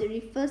 because it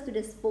refers to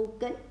the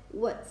spoken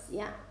words.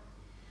 Yeah.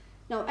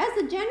 Now, as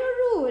a general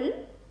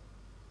rule,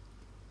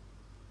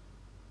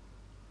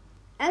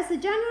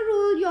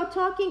 you're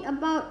talking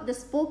about the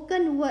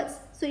spoken words.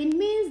 So it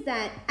means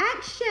that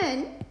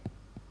action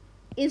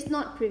is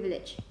not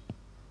privilege.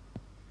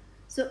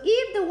 So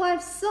if the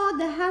wife saw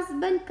the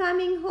husband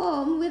coming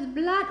home with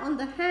blood on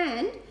the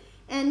hand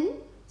and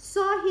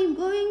saw him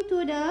going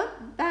to the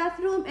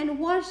bathroom and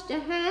wash the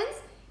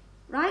hands,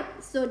 right?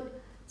 So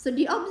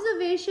the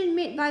observation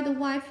made by the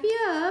wife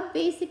here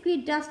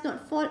basically does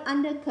not fall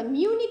under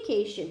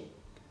communication,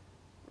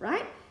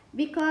 right?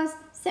 Because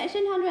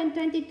section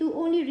 122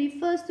 only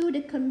refers to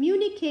the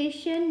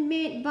communication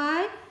made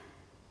by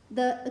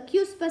the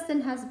accused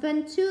person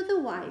husband to the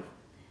wife.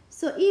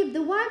 So if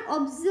the wife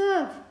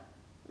observed,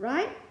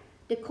 right,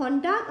 the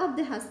conduct of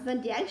the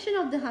husband, the action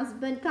of the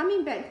husband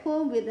coming back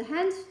home with the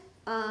hands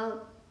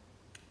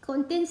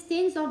contain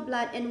stains of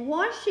blood and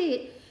wash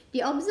it,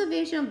 the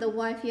observation of the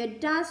wife here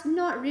does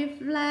not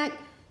reflect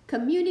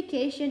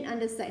communication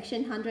under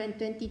section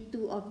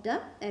 122 of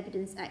the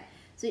Evidence Act.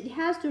 So it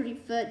has to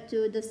refer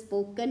to the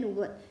spoken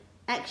word.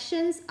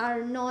 Actions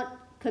are not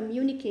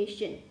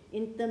communication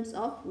in terms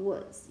of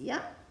words.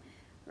 Yeah,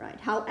 right.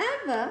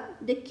 However,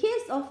 the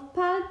case of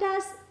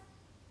Paldas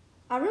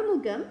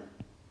Aramugam,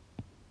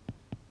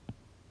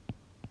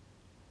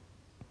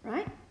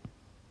 right?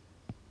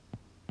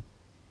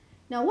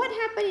 Now what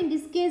happened in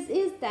this case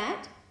is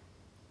that,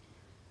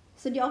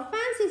 so the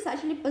offense is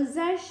actually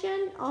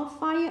possession of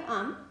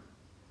firearm.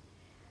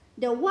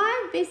 The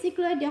wife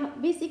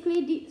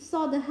basically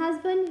saw the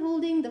husband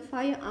holding the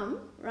firearm,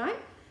 right?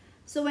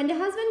 So when the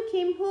husband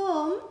came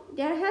home,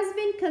 there has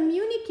been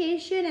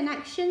communication and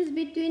actions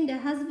between the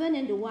husband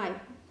and the wife.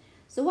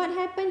 So what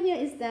happened here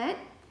is that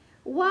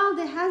while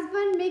the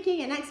husband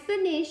making an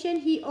explanation,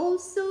 he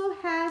also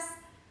has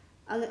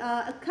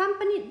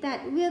accompanied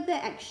that with the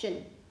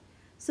action.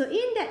 So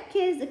in that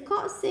case, the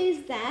court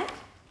says that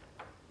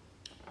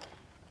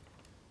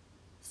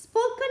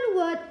spoken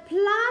word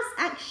plus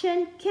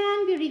action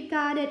can be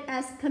regarded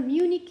as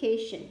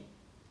communication.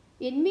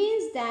 It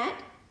means that,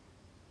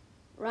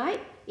 right?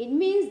 It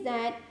means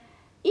that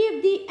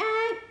if the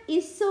act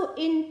is so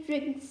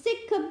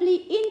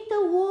intrinsically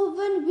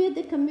interwoven with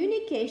the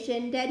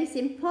communication that it's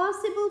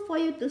impossible for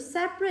you to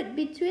separate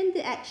between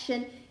the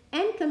action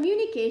and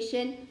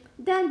communication,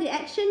 then the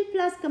action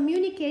plus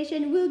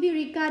communication will be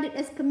regarded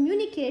as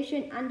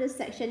communication under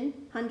section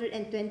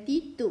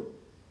 122.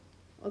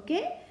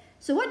 Okay,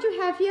 so what you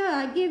have here,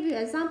 I gave you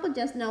an example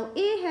just now.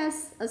 A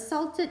has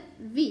assaulted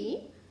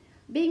V,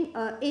 being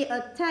A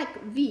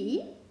attacked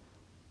V.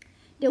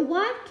 The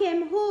wife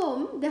came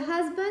home, the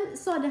husband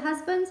saw the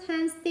husband's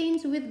hands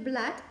stained with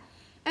blood,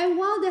 and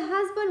while the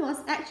husband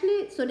was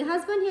actually, so the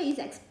husband here is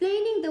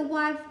explaining the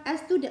wife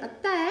as to the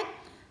attack.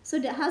 So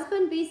the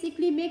husband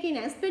basically making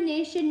an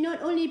explanation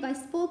not only by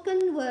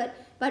spoken word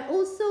but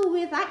also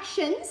with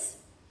actions,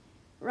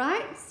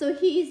 right? So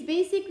he is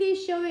basically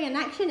showing an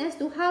action as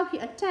to how he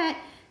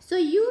attacked. So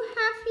you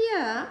have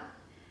here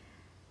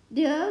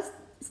the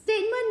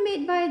statement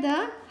made by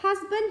the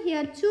husband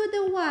here to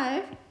the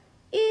wife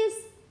is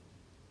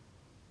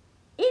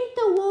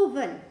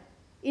interwoven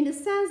in the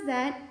sense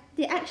that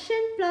the action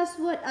plus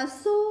word are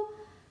so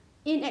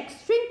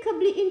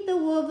inextricably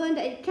interwoven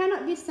that it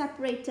cannot be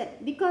separated.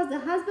 Because the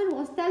husband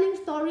was telling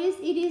stories,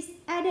 it is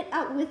added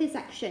up with his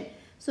action.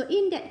 So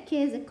in that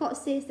case, the court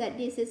says that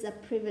this is a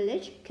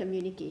privileged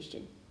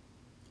communication.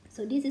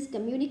 So this is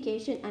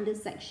communication under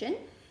section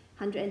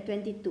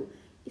 122.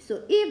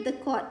 So if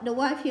the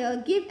wife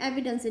here give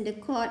evidence in the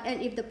court,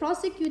 and if the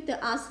prosecutor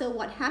asks her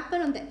what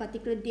happened on that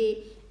particular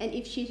day, and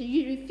if she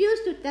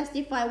refused to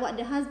testify what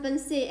the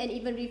husband said, and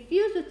even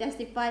refused to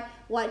testify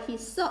what she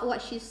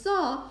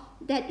saw,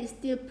 that is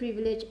still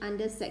privilege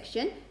under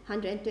section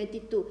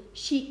 122.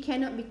 She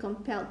cannot be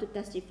compelled to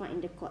testify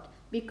in the court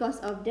because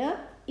of the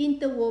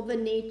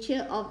interwoven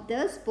nature of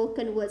the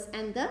spoken words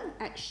and the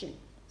action.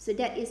 So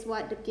that is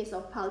what the case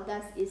of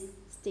Paldas is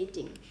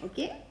stating.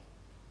 Okay,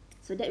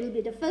 so that will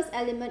be the first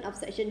element of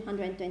section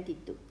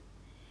 122.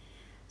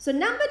 So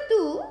number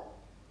 2,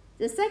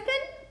 the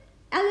second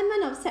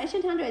element of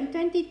section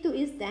 122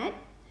 is that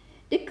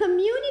the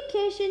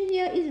communication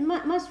here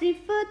must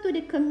refer to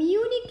the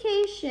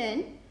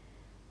communication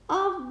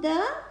of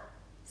the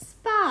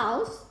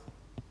spouse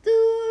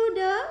to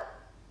the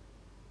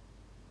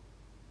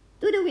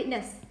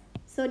witness.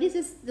 So this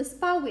is the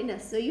spouse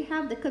witness. So you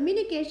have the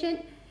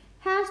communication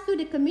has to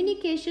the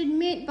communication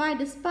made by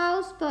the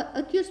spouse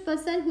accused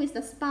person, who is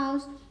the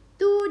spouse,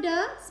 to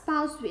the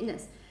spouse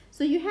witness.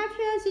 So you have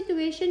here a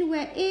situation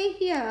where A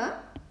here,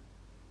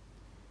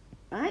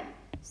 right?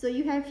 So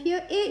you have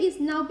here A is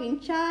now being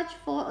charged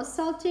for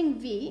assaulting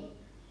V,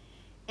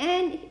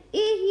 and A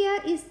here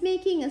is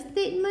making a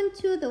statement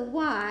to the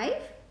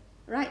wife,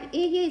 right?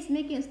 A here is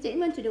making a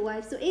statement to the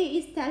wife. So A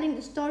is telling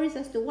the stories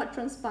as to what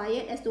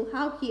transpired, as to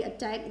how he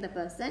attacked the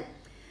person.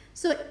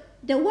 So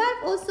the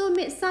wife also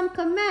made some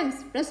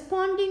comments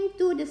responding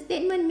to the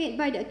statement made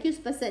by the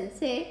accused person.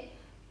 Say,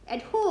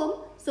 at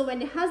home, so when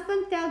the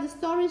husband tells the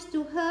stories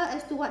to her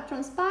as to what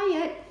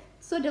transpired,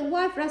 so the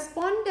wife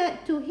responded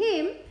to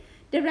him.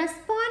 The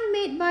response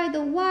made by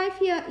the wife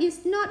here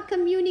is not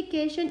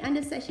communication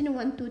under section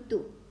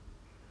 122.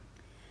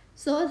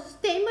 So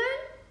statement,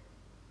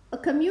 a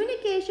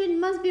communication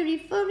must be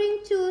referring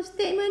to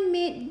statement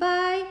made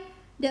by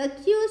the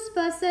accused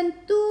person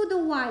to the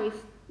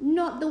wife,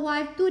 not the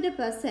wife to the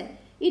person.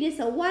 It is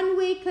a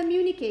one-way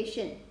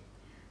communication.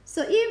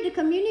 So if the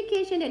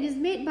communication that is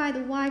made by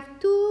the wife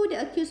to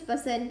the accused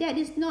person, that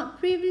is not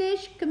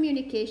privileged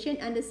communication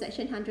under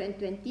section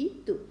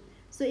 122.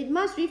 So it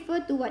must refer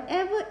to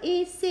whatever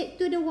A said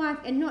to the wife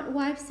and not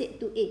wife said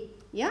to A.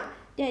 Yeah,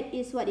 that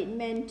is what it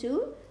meant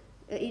to.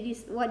 It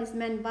is what is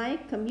meant by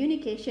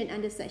communication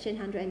under section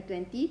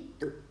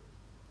 122.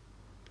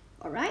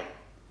 All right.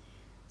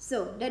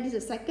 So that is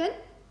the second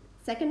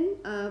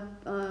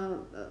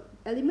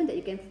element that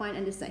you can find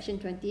under section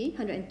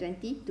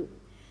 122.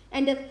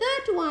 And the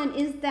third one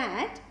is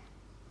that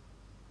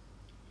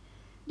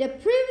the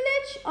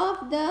privilege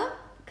of the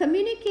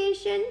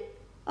communication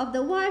of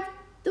the wife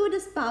to the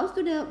spouse,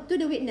 to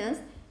the witness,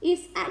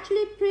 is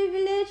actually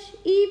privileged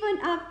even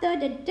after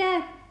the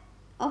death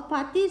of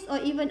parties or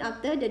even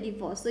after the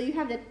divorce. So you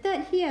have the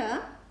third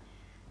here,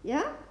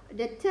 yeah,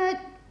 the third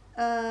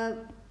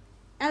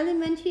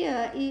element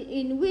here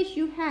in which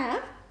you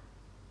have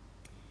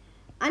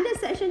under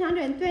section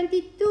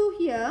 122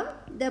 here,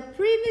 the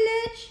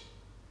privilege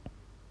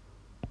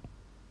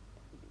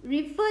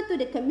refer to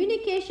the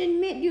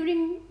communication made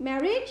during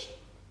marriage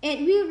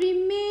and will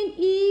remain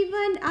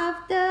even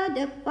after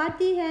the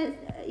party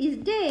is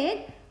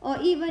dead or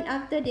even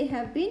after they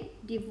have been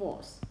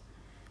divorced.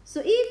 So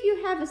if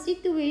you have a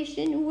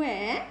situation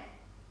where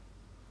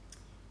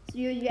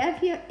you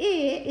have here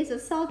A is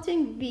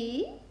assaulting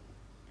B,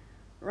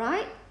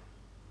 right?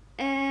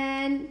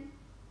 And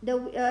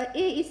A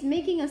is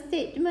making a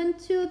statement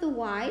to the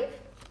wife.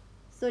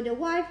 So the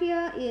wife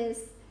here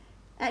is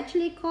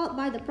actually called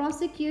by the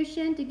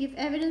prosecution to give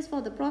evidence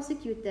for the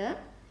prosecutor.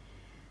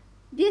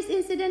 This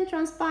incident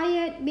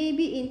transpired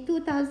maybe in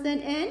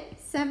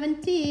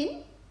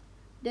 2017.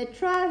 The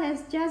trial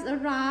has just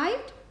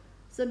arrived.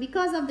 So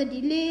because of the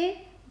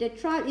delay, the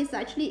trial is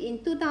actually in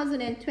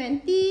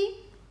 2020.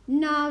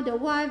 Now the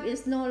wife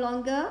is no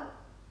longer,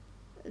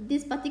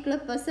 this particular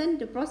person,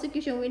 the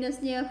prosecution witness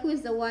here, who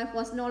is the wife,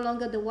 was no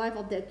longer the wife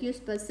of the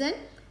accused person.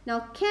 Now,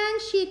 can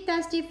she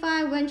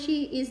testify when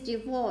she is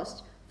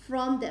divorced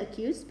from the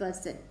accused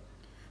person?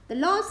 The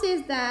law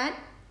says that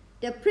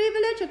the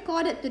privilege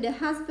accorded to the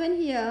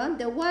husband here,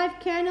 the wife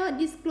cannot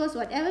disclose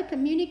whatever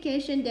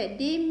communication that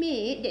he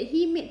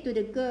made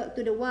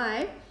to the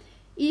wife,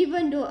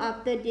 even though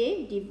after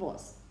they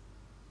divorce.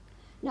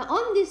 Now,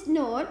 on this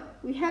note,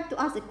 we have to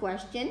ask a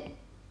question: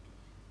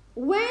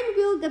 when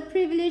will the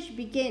privilege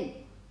begin?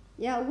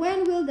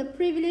 When will the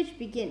privilege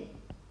begin?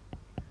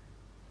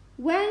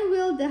 When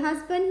will the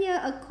husband here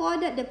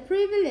accorded the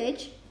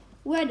privilege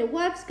where the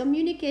wife's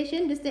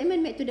communication, the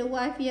statement made to the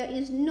wife here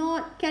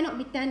cannot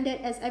be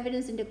tendered as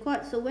evidence in the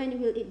court? So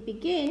when will it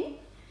begin?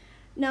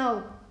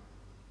 Now,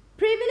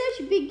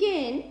 privilege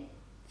begin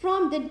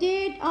from the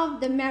date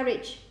of the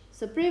marriage.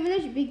 So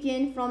privilege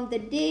begin from the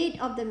date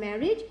of the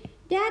marriage.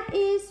 That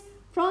is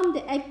from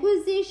the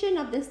acquisition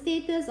of the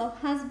status of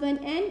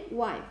husband and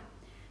wife.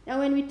 Now,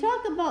 when we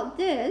talk about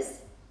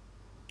this,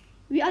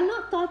 we are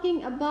not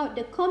talking about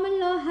the common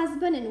law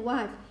husband and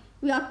wife.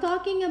 We are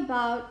talking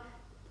about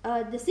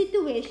the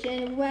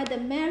situation where the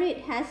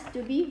marriage has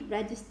to be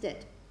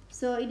registered.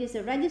 So it is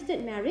a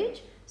registered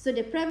marriage. So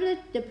the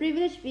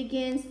privilege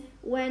begins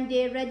when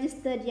they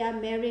register their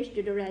marriage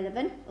to the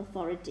relevant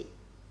authority.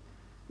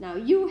 Now,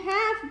 you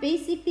have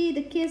basically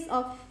the case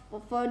of,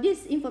 for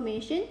this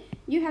information,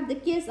 you have the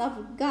case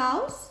of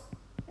Gauss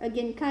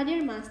against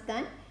Kadir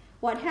Mastan.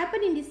 What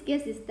happened in this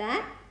case is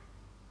that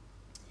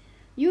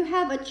you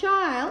have a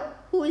child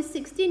who is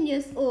 16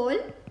 years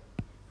old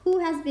who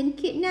has been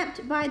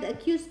kidnapped by the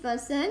accused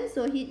person.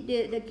 So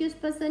the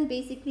accused person,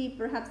 basically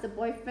perhaps the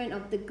boyfriend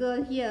of the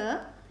girl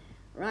here,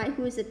 right,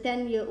 who is a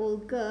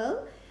 10-year-old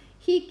girl.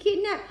 He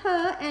kidnapped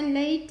her and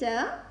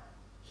later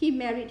he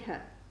married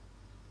her,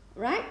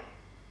 right?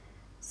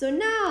 So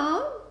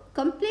now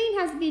complaint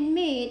has been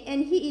made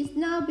and he is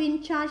now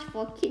being charged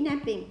for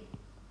kidnapping,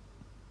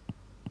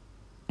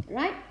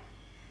 right?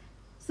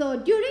 So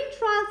during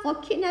trial for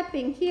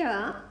kidnapping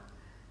here,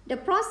 the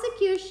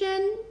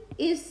prosecution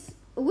is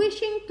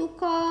wishing to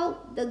call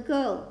the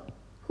girl,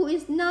 who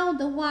is now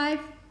the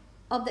wife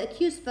of the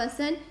accused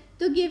person,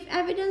 to give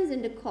evidence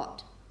in the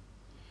court.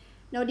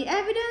 Now, the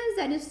evidence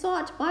that is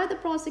sought by the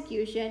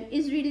prosecution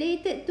is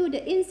related to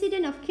the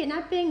incident of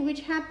kidnapping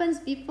which happens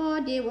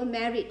before they were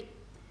married.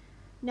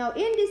 Now,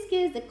 in this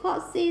case, the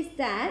court says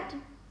that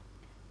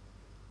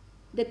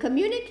the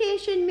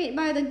communication made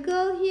by the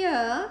girl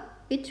here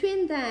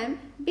between them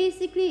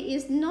basically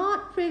is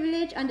not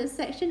privileged under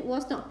section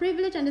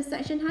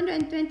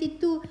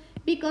 122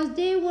 because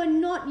they were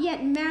not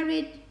yet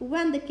married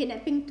when the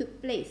kidnapping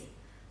took place.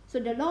 So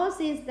the law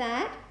says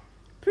that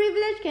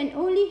privilege can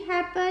only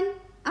happen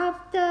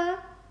after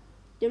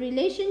the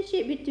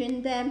relationship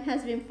between them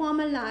has been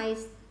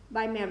formalized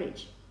by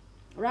marriage,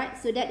 right?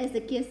 So that is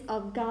the case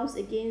of Gauss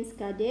against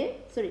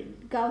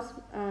Gauss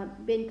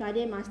bin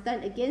Kadir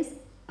Mastan against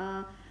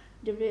the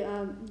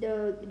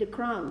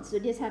Crown. So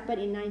this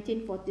happened in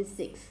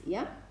 1946.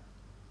 Yeah.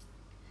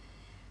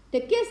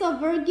 The case of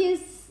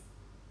Verghese,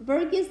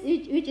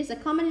 which is a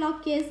common law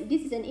case,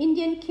 this is an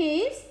Indian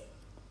case.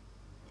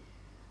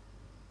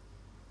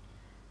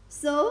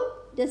 So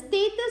the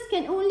status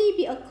can only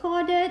be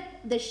accorded,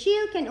 the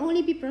shield can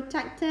only be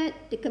protected,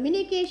 the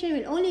communication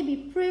will only be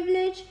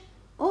privileged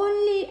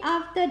only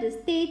after the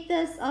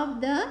status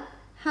of the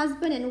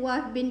husband and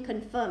wife been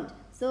confirmed.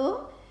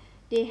 So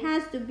it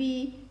has to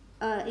be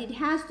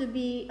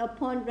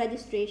upon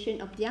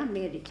registration of their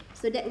marriage.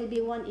 So that will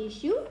be one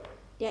issue.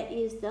 That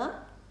is the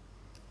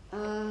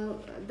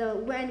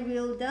when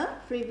will the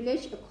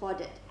privilege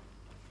accorded.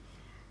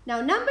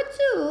 Now number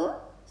two,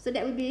 so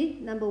that will be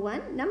number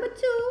one. Number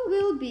two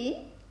will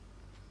be,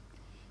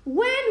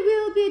 when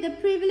will be the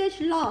privilege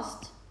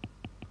lost?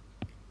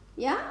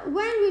 Yeah,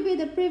 when will be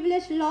the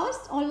privilege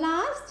lost or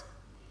last?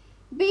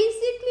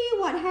 Basically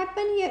what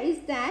happened here is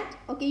that,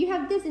 okay, you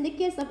have this in the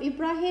case of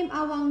Ibrahim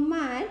Awang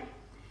Mat.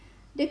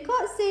 The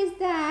court says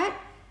that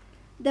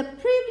the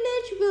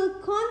privilege will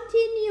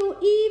continue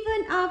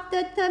even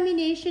after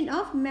termination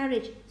of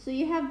marriage. So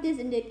you have this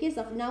in the case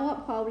of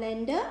Nawab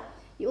Howlander.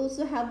 You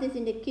also have this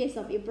in the case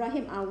of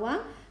Ibrahim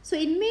Awang. So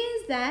it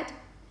means that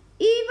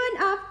even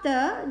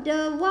after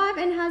the wife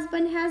and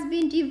husband has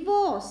been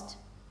divorced,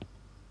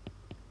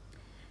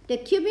 the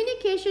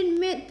communication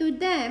made to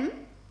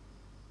them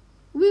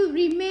will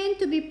remain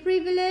to be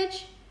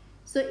privileged.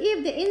 So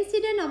if the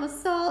incident of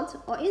assault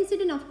or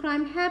incident of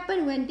crime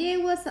happened when they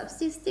were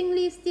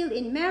subsistingly still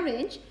in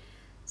marriage,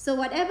 so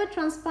whatever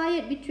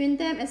transpired between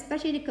them,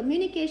 especially the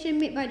communication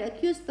made by the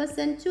accused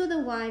person to the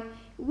wife,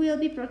 will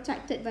be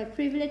protected by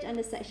privilege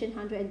under section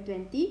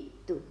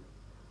 122,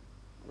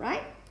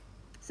 right?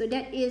 So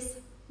that is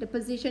the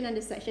position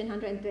under section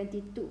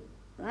 122,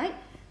 right?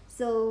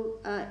 So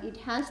it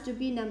has to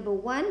be number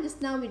one.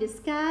 Just now we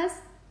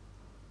discussed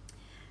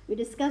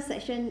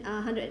section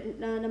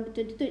number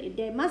 22.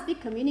 There must be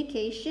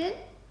communication.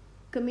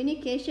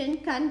 Communication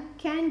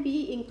can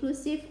be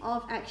inclusive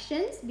of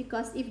actions,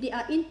 because if they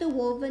are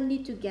interwovenly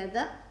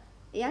together,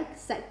 yeah,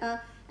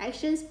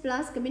 actions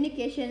plus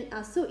communication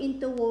are so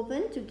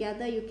interwoven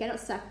together you cannot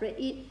separate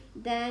it,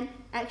 then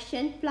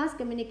action plus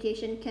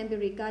communication can be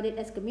regarded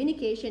as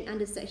communication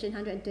under section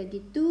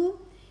 122.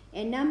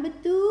 And number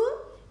 2,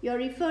 you're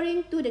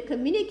referring to the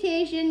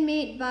communication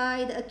made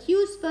by the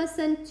accused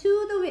person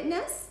to the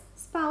witness,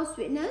 spouse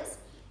witness.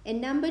 And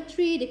number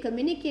 3, the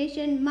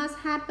communication must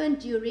happen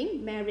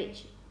during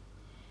marriage.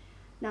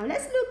 Now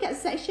let's look at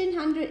section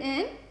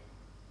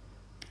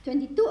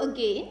 122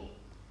 again.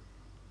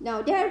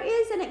 Now there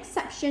is an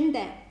exception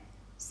there.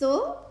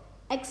 So,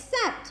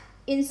 except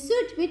in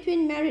suit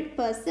between married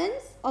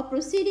persons or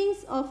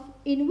proceedings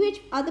in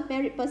which other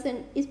married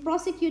person is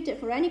prosecuted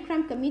for any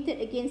crime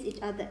committed against each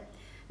other.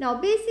 Now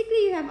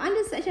basically you have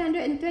under section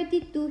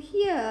 122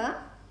 here,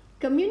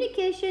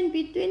 communication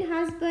between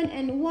husband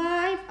and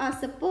wife are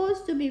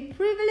supposed to be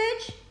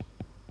privileged.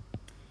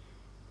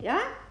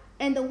 Yeah,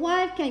 and the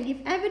wife can give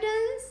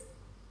evidence.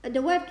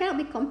 The wife cannot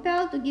be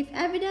compelled to give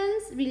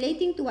evidence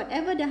relating to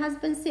whatever the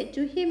husband said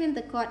to him in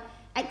the court,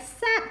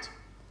 except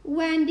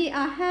when they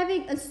are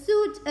having a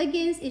suit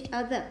against each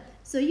other.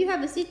 So you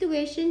have a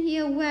situation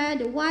here where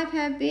the wife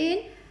have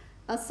been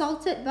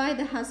assaulted by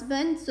the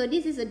husband. So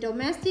this is a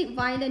domestic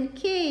violence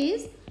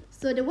case.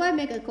 So the wife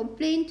make a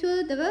complaint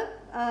to the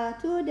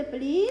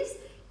police,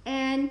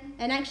 and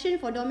an action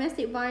for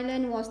domestic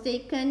violence was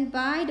taken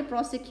by the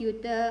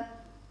prosecutor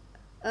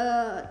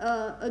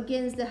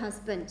against the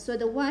husband. So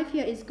the wife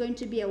here is going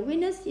to be a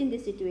witness in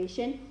this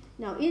situation.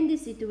 Now in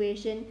this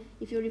situation,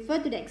 if you refer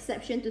to the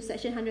exception to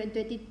section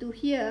 122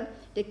 here,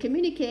 the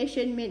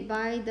communication made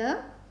by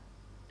the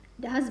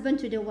husband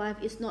to the wife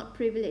is not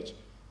privileged.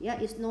 Yeah,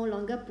 it's no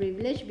longer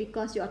privileged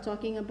because you are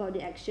talking about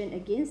the action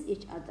against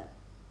each other.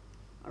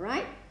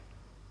 Alright?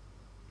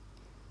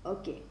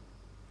 Okay.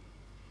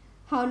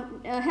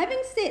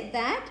 Having said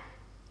that,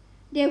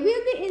 there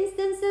will be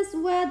instances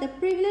where the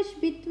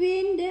privilege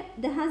between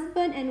the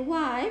husband and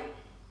wife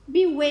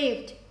be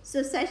waived.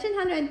 So section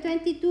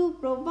 122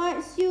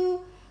 provides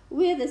you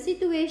with a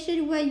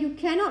situation where you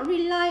cannot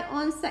rely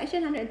on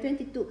section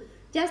 122.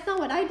 Just now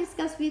what I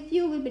discussed with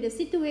you will be the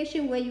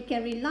situation where you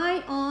can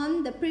rely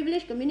on the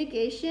privilege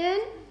communication,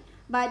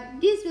 but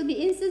these will be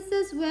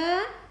instances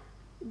where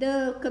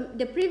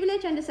the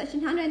privilege under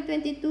section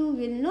 122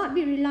 will not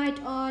be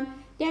relied on.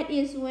 That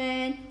is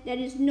when there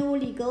is no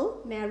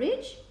legal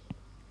marriage.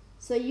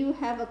 So you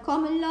have a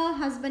common law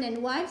husband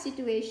and wife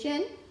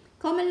situation.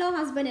 Common law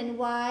husband and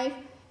wife,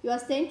 you are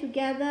staying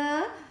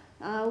together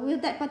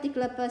with that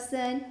particular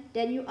person,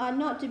 then you are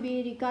not to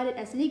be regarded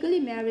as legally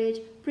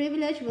married.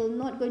 Privilege will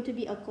not going to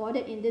be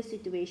accorded in this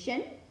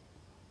situation.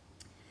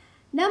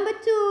 Number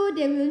 2,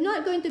 they will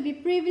not going to be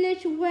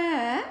privileged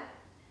where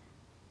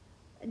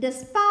the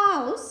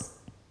spouse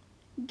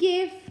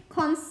give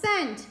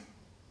consent.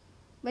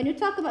 When you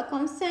talk about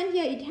consent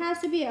here, it has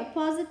to be a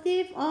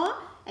positive or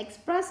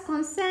express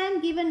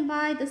consent given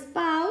by the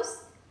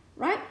spouse,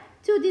 right,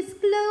 to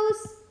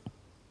disclose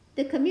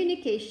the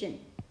communication,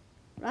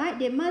 right?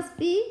 There must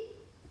be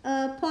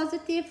a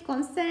positive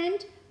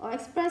consent or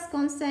express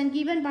consent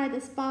given by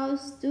the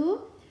spouse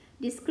to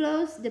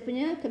disclose the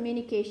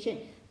communication.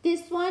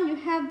 This one, you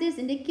have this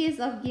in the case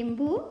of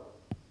Gimbu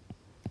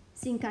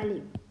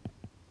Singkalim,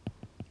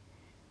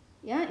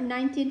 yeah, in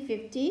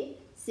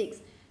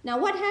 1956. Now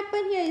what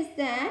happened here is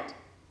that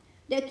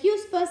the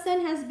accused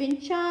person has been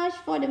charged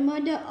for the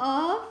murder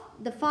of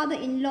the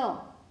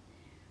father-in-law,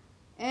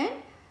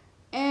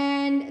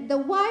 and the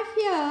wife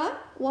here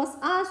was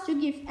asked to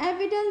give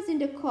evidence in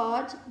the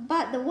court,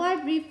 but the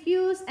wife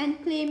refused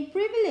and claimed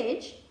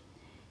privilege.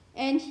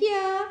 And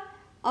here,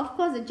 of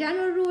course, the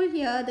general rule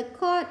here, the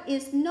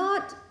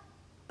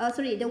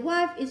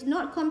wife is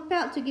not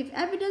compelled to give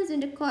evidence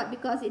in the court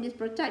because it is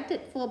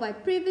protected for by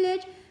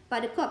privilege.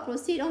 But the court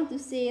proceed on to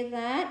say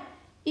that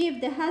if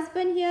the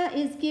husband here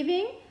is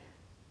giving,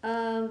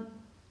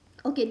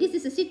 okay, this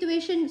is a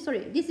situation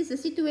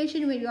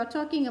where you are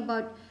talking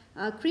about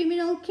a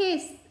criminal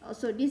case.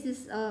 So this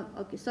is,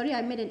 okay, sorry,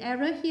 I made an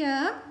error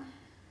here.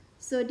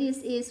 So this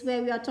is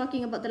where we are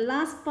talking about the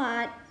last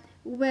part,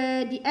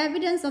 where the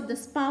evidence of the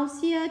spouse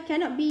here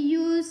cannot be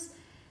used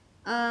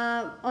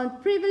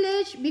on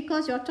privilege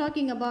because you're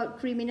talking about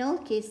criminal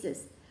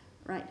cases,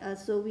 right?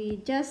 So we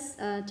just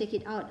take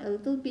it out a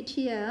little bit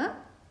here.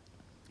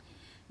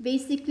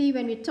 Basically,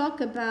 when we talk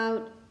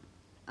about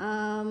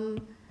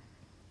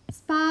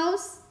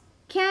spouse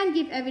can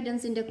give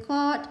evidence in the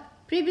court,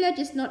 privilege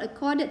is not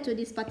accorded to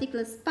this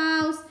particular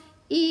spouse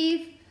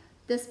if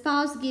the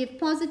spouse gives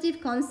positive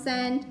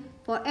consent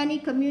for any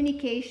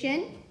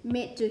communication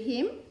made to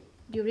him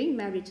during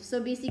marriage.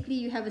 So basically,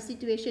 you have a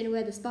situation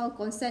where the spouse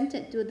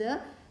consented to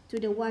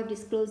the wife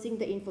disclosing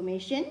the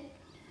information,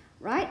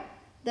 right?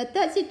 The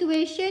third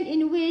situation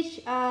in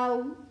which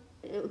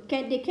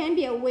there can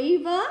be a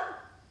waiver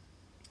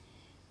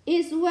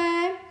is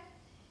where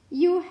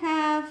you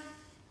have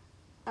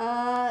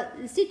a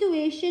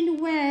situation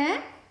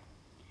where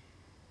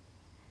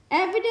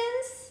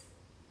evidence,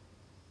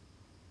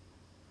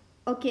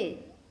 okay,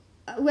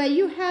 where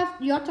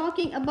you're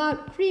talking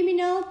about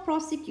criminal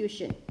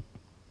prosecution.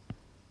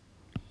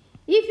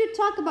 If you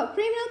talk about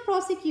criminal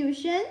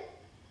prosecution,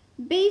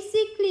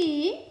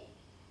 basically,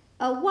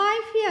 a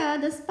wife here,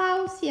 the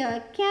spouse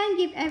here, can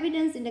give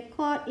evidence in the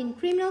court in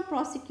criminal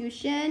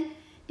prosecution.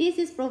 This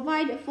is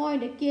provided for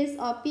in the case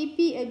of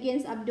PP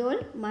against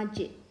Abdul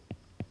Majid.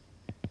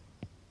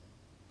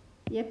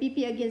 Yeah,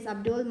 PP against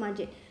Abdul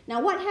Majid.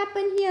 Now, what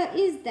happened here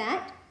is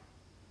that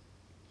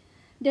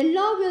the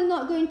law will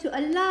not going to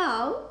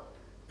allow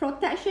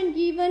protection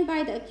given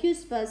by the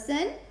accused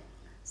person.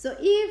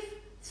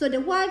 So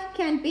the wife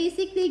can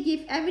basically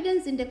give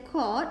evidence in the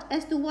court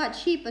as to what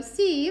she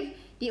perceived.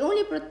 The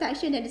only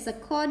protection that is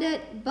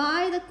accorded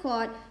by the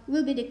court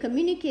will be the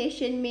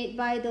communication made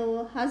by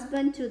the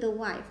husband to the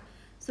wife.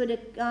 So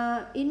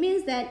it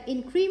means that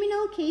in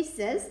criminal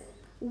cases,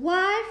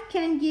 wife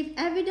can give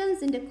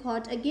evidence in the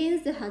court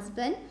against the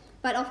husband,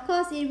 but of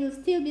course it will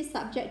still be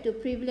subject to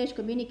privileged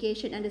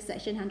communication under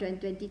section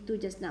 122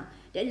 just now.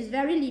 That is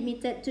very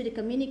limited to the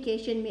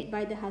communication made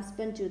by the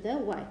husband to the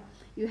wife.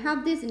 You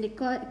have this in the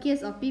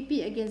case of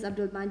PP against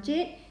Abdul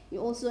Majid. You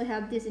also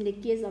have this in the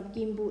case of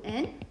Gimbu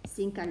and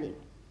Singkaling.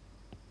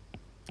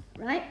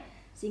 Right?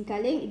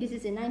 Singkaling, this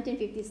is a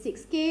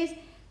 1956 case.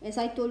 As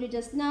I told you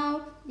just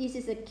now, this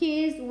is a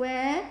case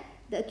where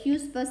the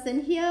accused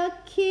person here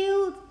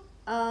killed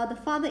the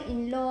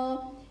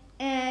father-in-law,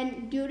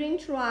 and during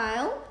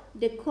trial,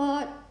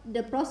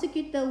 the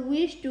prosecutor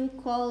wished to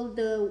call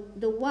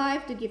the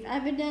wife to give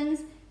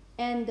evidence,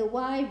 and the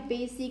wife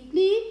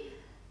basically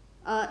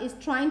is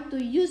trying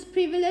to use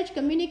privileged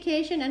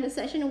communication under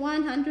section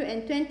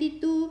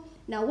 122.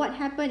 Now, what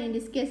happened in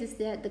this case is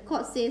that the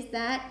court says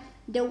that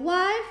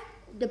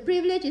the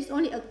privilege is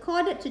only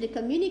accorded to the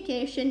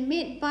communication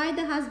made by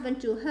the husband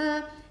to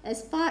her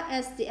as far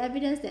as the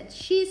evidence that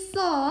she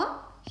saw,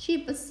 she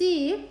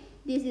perceived.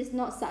 This is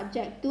not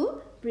subject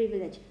to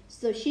privilege.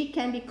 So she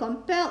can be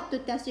compelled to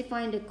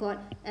testify in the court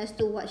as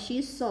to what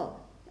she saw,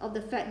 of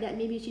the fact that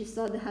maybe she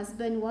saw the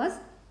husband was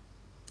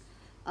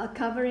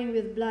covering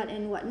with blood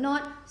and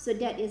whatnot. So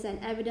that is an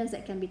evidence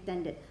that can be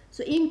tendered.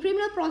 So in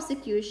criminal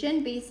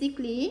prosecution,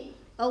 basically,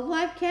 a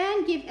wife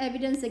can give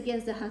evidence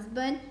against the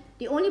husband.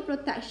 The only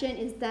protection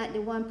is that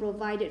the one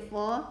provided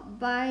for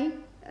by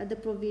the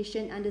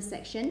provision under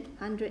section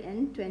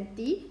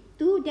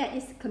 122, that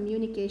is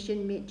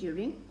communication made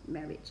during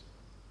marriage.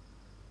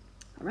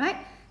 Alright,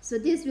 so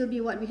this will be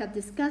what we have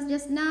discussed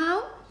just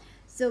now.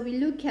 So we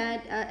look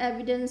at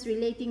evidence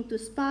relating to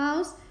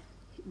spouse.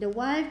 The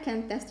wife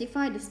can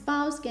testify, the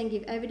spouse can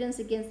give evidence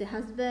against the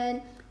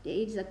husband.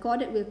 It is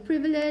accorded with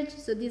privilege.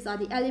 So these are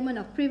the elements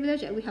of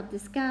privilege that we have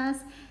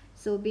discussed.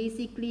 So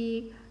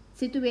basically,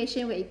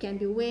 situation where it can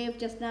be waived.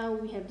 Just now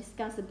we have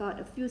discussed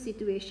about a few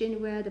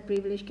situations where the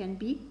privilege can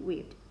be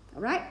waived.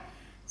 Alright,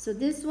 so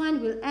this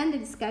one will end the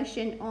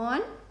discussion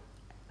on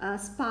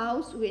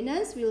spouse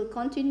witness. We will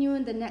continue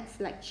in the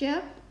next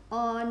lecture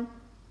on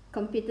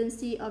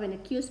competency of an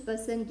accused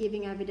person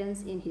giving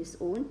evidence in his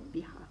own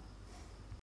behalf.